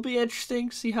it'll be interesting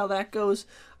to see how that goes.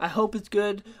 I hope it's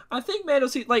good. I think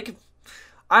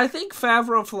I think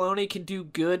Favreau and Filoni can do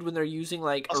good when they're using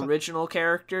like original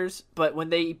characters, but when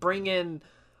they bring in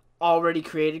already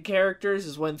created characters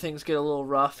is when things get a little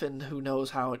rough, and who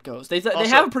knows how it goes. They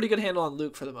have a pretty good handle on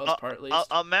Luke for the most part, at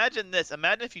least. Imagine this.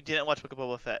 Imagine if you didn't watch Book of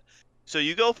Boba Fett. So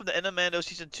you go from the end of Mando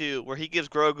season 2, where he gives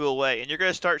Grogu away, and you're going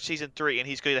to start season 3, and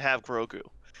he's going to have Grogu,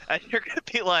 and you're going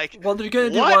to be like, well, they're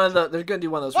going to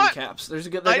do one of those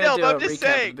recaps. I know, but I'm just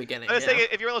saying. I'm just saying,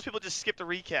 if you're one of those people, just skip the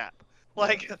recap.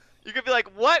 Like you're going to be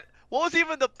like, what? What was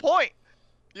even the point?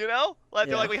 You know, like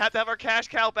they're like, we have to have our cash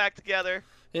cow back together.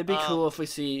 It'd be cool if we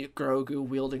see Grogu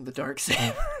wielding the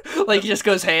Darksaber. Like, he just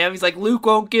goes ham. He's like, Luke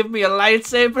won't give me a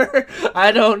lightsaber.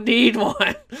 I don't need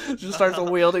one. Just starts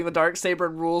wielding the Darksaber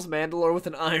and rules Mandalore with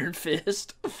an iron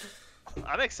fist.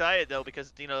 I'm excited, though,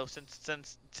 because, you know,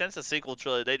 since the sequel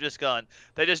trilogy, they just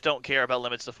don't care about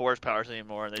limits to force powers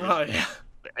anymore. And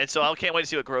and so I can't wait to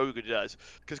see what Grogu does.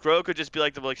 Because Grogu could just be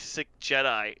like the sick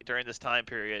Jedi during this time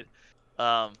period.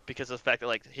 Because of the fact that,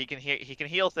 like, he can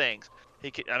heal things.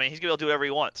 He's gonna be able to do whatever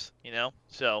he wants, you know.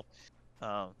 So,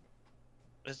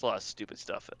 there's a lot of stupid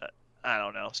stuff. I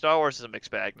don't know. Star Wars is a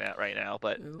mixed bag right now,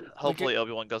 but hopefully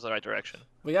Obi-Wan goes in the right direction.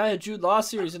 We got a Jude Law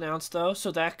series announced, though,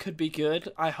 so that could be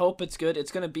good. I hope it's good.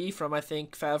 It's going to be from, I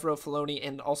think, Favreau, Filoni,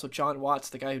 and also John Watts,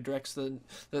 the guy who directs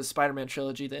the Spider-Man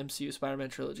trilogy, the MCU Spider-Man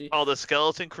trilogy. Oh, the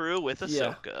Skeleton Crew with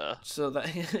Ahsoka.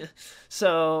 Yeah.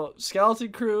 So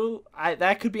Skeleton Crew,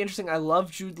 that could be interesting. I love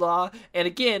Jude Law. And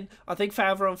again, I think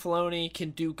Favreau and Filoni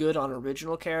can do good on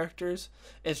original characters.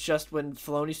 It's just when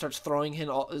Filoni starts throwing in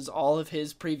all of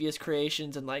his previous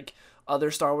creations and, like,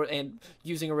 other Star Wars and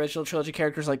using original trilogy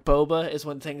characters like Boba is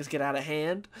when things get out of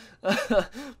hand.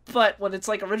 But when it's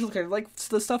like original characters, like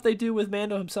the stuff they do with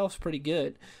Mando himself is pretty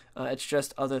good. It's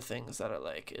just other things that are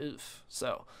like, oof.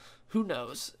 So who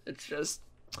knows?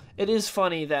 It is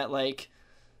funny that like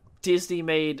Disney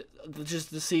made just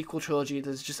the sequel trilogy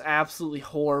that's just absolutely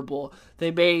horrible.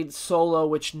 They made Solo,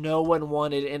 which no one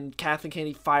wanted, and Kathleen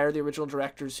Kennedy fired the original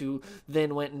directors, who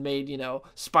then went and made, you know,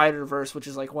 Spider-Verse, which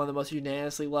is like one of the most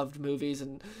unanimously loved movies,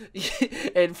 and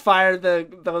and fired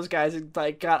those guys and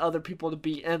like got other people to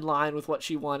be in line with what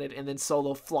she wanted, and then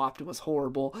Solo flopped and was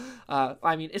horrible.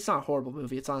 I mean, it's not a horrible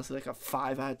movie. It's honestly like a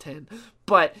 5 out of 10,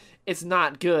 but it's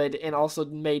not good, and also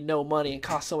made no money and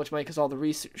cost so much money because all the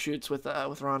reshoots with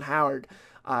Ron Howard.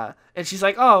 And she's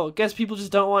like, oh, guess people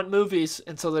just don't want movies,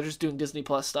 and so they're just doing Disney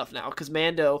Plus stuff now. Because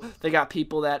Mando, they got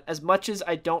people that, as much as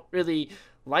I don't really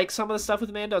like some of the stuff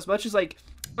with Mando, as much as, like,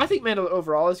 I think Mando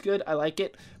overall is good, I like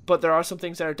it, but there are some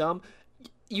things that are dumb.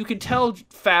 You can tell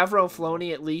Favreau and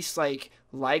Filoni at least, like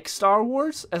Star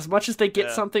Wars. As much as they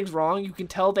get some things wrong, you can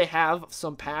tell they have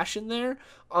some passion there,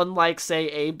 unlike, say,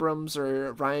 Abrams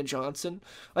or Rian Johnson.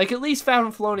 Like, at least Favreau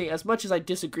and Filoni, as much as I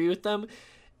disagree with them,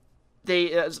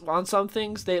 they on some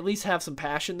things they at least have some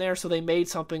passion there, so they made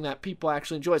something that people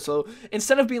actually enjoy. So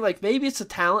instead of being like, maybe it's the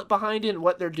talent behind it and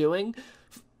what they're doing,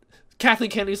 Kathleen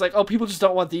Kennedy's like, oh, people just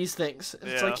don't want these things. And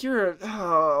it's like,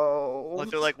 like,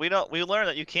 they're like, we learned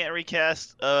that you can't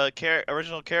recast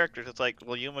original characters. It's like,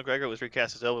 well, Ewan McGregor was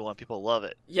recast as Obi-Wan, people love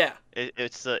it.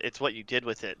 It's what you did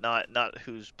with it, not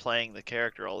who's playing the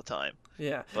character all the time.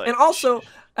 But, and also,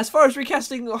 as far as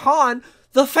recasting Han,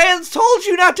 the fans told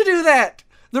you not to do that.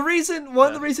 One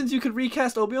of the reasons you could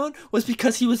recast Obi-Wan was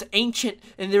because he was ancient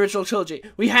in the original trilogy.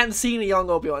 We hadn't seen a young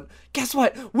Obi-Wan. Guess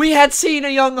what? We had seen a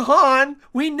young Han.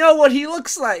 We know what he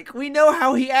looks like. We know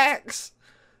how he acts.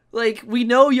 Like, we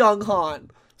know young Han.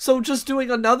 So just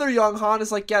doing another young Han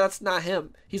is like, yeah, that's not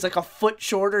him. He's like a foot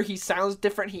shorter. He sounds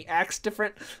different. He acts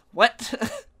different. What?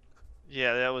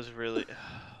 Yeah, that was really...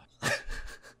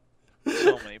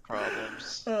 So many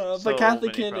problems. But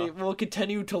Kathleen Kennedy will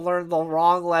continue to learn the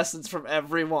wrong lessons from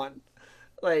everyone.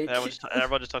 Like,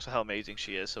 everyone just talks about how amazing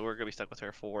she is, so we're gonna be stuck with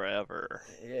her forever.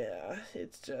 Yeah,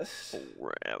 it's just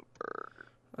forever.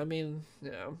 I mean,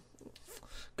 yeah.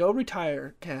 Go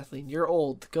retire, Kathleen. You're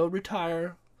old. Go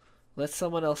retire. Let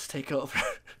someone else take over.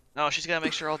 No, she's gotta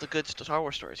make sure all the good Star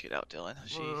Wars stories get out, Dylan.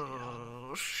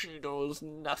 She knows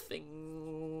nothing.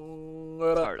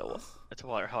 It's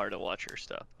hard to watch her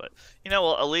stuff, but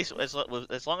well, at least as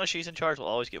long as she's in charge, we'll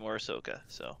always get more Ahsoka.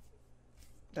 So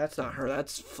that's not her.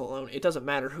 That's Filoni. It doesn't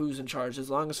matter who's in charge as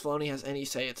long as Filoni has any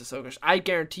say. It's Ahsoka. I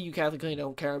guarantee you, Kathleen Kennedy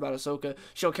don't care about Ahsoka.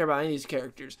 She don't care about any of these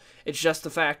characters. It's just the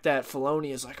fact that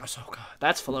Filoni is like Ahsoka.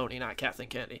 That's Filoni, not Kathleen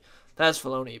Kennedy. That's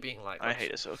Filoni being like, I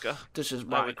hate Ahsoka. This is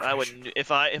I would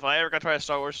if I ever got to try a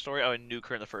Star Wars story, I would nuke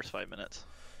her in the first 5 minutes.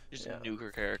 Just nuke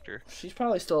her character. She's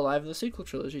probably still alive in the sequel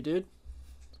trilogy, dude.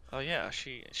 Oh yeah,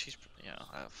 she's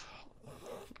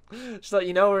So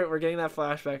we're getting that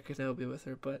flashback because Kenobi with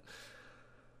her, but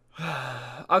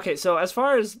okay. So as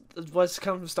far as what's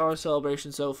come from Star Wars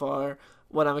Celebration so far,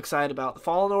 what I'm excited about, the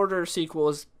Fallen Order sequel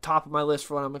is top of my list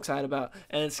for what I'm excited about,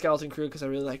 and Skeleton Crew because I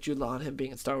really like Jude Law and him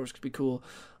being in Star Wars could be cool.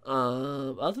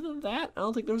 Other than that, I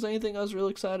don't think there was anything I was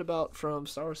really excited about from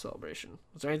Star Wars Celebration.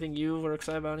 Was there anything you were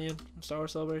excited about, Ian, from Star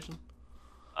Wars Celebration?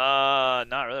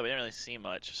 Not really. We didn't really see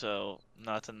much, so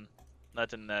nothing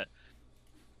that.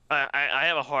 I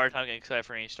have a hard time getting excited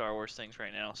for any Star Wars things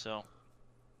right now. So,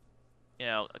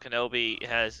 Kenobi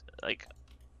has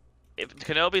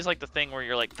Kenobi's like the thing where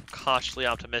you're like cautiously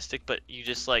optimistic, but you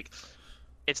just like,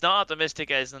 it's not optimistic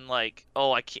as in like,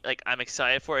 oh, I'm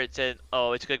excited for it. It's in,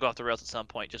 oh, it's gonna go off the rails at some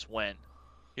point. Just when.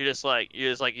 You're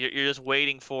just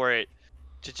waiting for it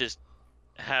to just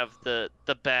have the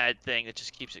bad thing that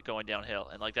just keeps it going downhill,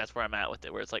 and like that's where I'm at with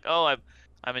it, where it's like, oh,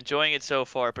 I'm enjoying it so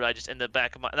far, but I just in the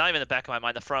back of my, not even the back of my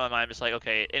mind, the front of my mind, I'm just like,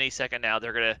 okay, any second now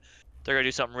they're gonna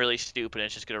do something really stupid and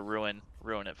it's just gonna ruin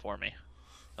it for me.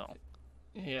 So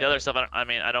yeah. The other stuff,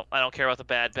 I don't care about the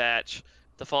Bad Batch.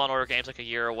 The Fallen Order game's like a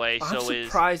year away. I'm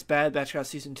surprised Bad Batch got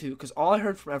season 2 because all I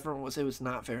heard from everyone was it was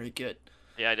not very good.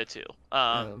 Yeah, I did too.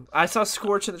 I saw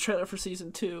Scorch in the trailer for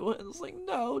season 2, and I was like,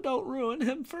 no, don't ruin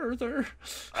him further.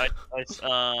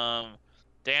 The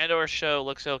Andor show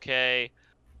looks okay.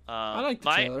 I like the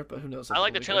trailer, but who knows? I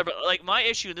like the trailer, but like my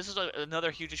issue, this is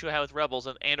another huge issue I have with Rebels,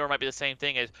 and Andor might be the same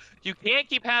thing, is you can't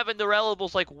keep having the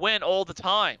Rebels like win all the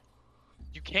time.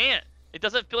 You can't. It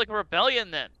doesn't feel like a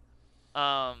rebellion then.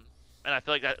 And I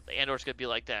feel like that Andor's gonna be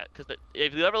like that, because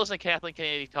if you ever listen to Kathleen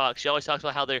Kennedy talk, she always talks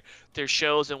about how their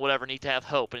shows and whatever need to have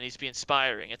hope and it needs to be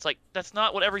inspiring. It's like that's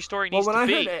not what every story needs to be. Well,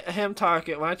 when I heard him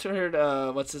talking, when I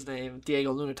heard what's his name,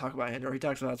 Diego Luna talk about Andor, he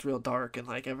talks about it's real dark and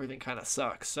like everything kind of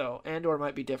sucks. So Andor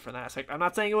might be different in that aspect. I'm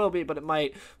not saying it will be, but it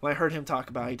might. When I heard him talk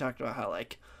about it, he talked about how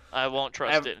like I won't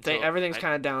trust it. Everything's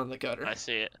kind of down in the gutter. I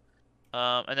see it.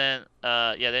 And then,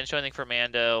 they didn't show anything for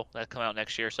Mando. That'll come out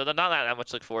next year, so not that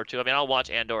much to look forward to. I mean, I'll watch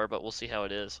Andor, but we'll see how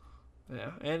it is.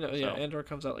 Yeah, Andor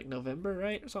comes out like November,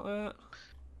 right, or something like that.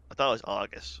 I thought it was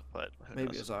August, but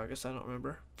maybe it was August. I don't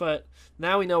remember. But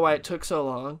now we know why it took so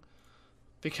long,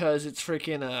 because it's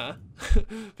freaking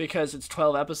because it's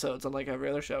 12 episodes unlike every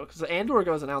other show. Because Andor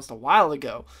was announced a while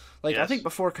ago. Like yes. I think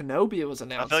before Kenobi it was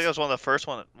announced. I feel like it was one of the first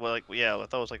one. Well, I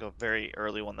thought it was like a very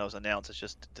early one that was announced. It's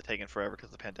just taking forever because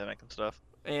of the pandemic and stuff.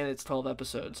 And it's 12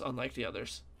 episodes, unlike the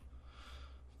others.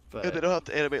 But and they don't have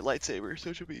to animate lightsabers, so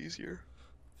it should be easier.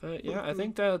 But yeah, I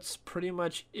think that's pretty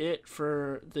much it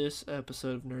for this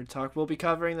episode of Nerd Talk. We'll be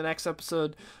covering the next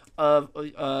episode of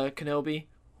Kenobi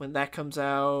when that comes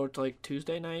out like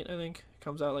Tuesday night, I think. It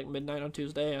comes out like midnight on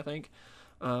Tuesday, I think.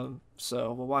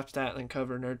 So we'll watch that and then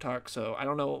cover Nerd Talk. So I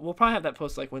don't know. We'll probably have that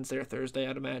post like Wednesday or Thursday,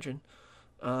 I'd imagine.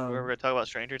 We're going to talk about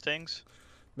Stranger Things?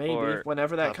 Maybe.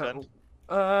 Whenever that comes.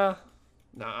 Nah.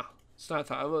 It's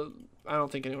not. I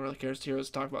don't think anyone really cares to hear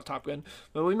us talk about Top Gun.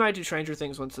 But we might do Stranger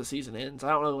Things once the season ends. I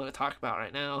don't really want to talk about it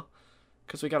right now,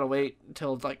 because we got to wait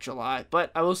until like July.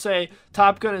 But I will say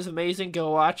Top Gun is amazing.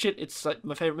 Go watch it. It's like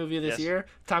my favorite movie of this year.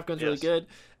 Top Gun's really good.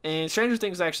 And Stranger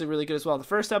Things is actually really good as well. The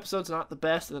first episode's not the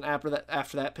best, and then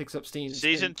after that picks up steam.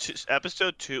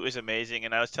 Episode 2 is amazing,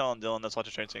 and I was telling Dylan that's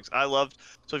watching Stranger Things. So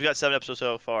we've got 7 episodes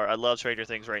so far. I love Stranger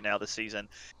Things right now this season,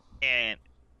 and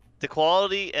the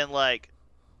quality and like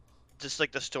just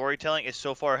like the storytelling is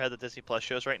so far ahead of Disney Plus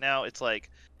shows right now. It's like,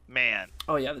 man,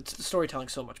 Oh yeah, the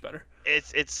storytelling's so much better.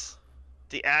 it's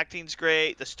the acting's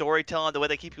great, the storytelling, the way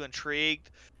they keep you intrigued.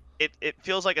 It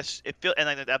feels like and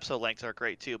like the episode lengths are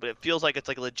great too, but it feels like it's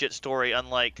like a legit story,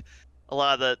 unlike a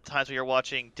lot of the times when you're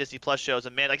watching Disney Plus shows.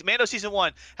 And like Mando season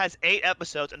 1 has 8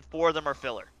 episodes and 4 of them are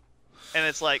filler, and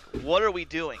it's like, what are we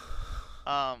doing?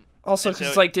 Also, because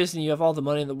it's like Disney, you have all the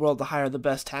money in the world to hire the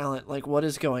best talent. Like, what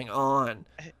is going on?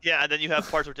 Yeah, and then you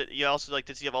have parts where you also like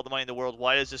Disney have all the money in the world.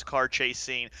 Why is this car chase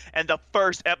scene and the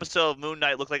first episode of Moon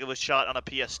Knight look like it was shot on a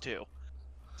PS2?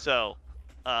 So,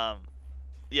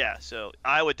 yeah. So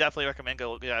I would definitely recommend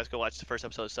you guys go watch the first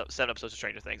episode, 7 episodes of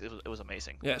Stranger Things. It was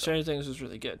amazing. Yeah, Stranger Things was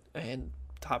really good, and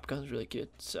Top Gun's really good.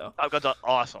 So Top Gun's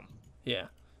awesome. Yeah.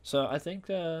 So I think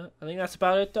that's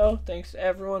about it, though. Thanks to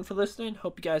everyone for listening.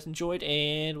 Hope you guys enjoyed,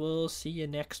 and we'll see you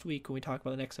next week when we talk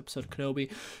about the next episode of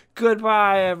Kenobi.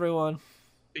 Goodbye, everyone.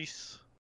 Peace.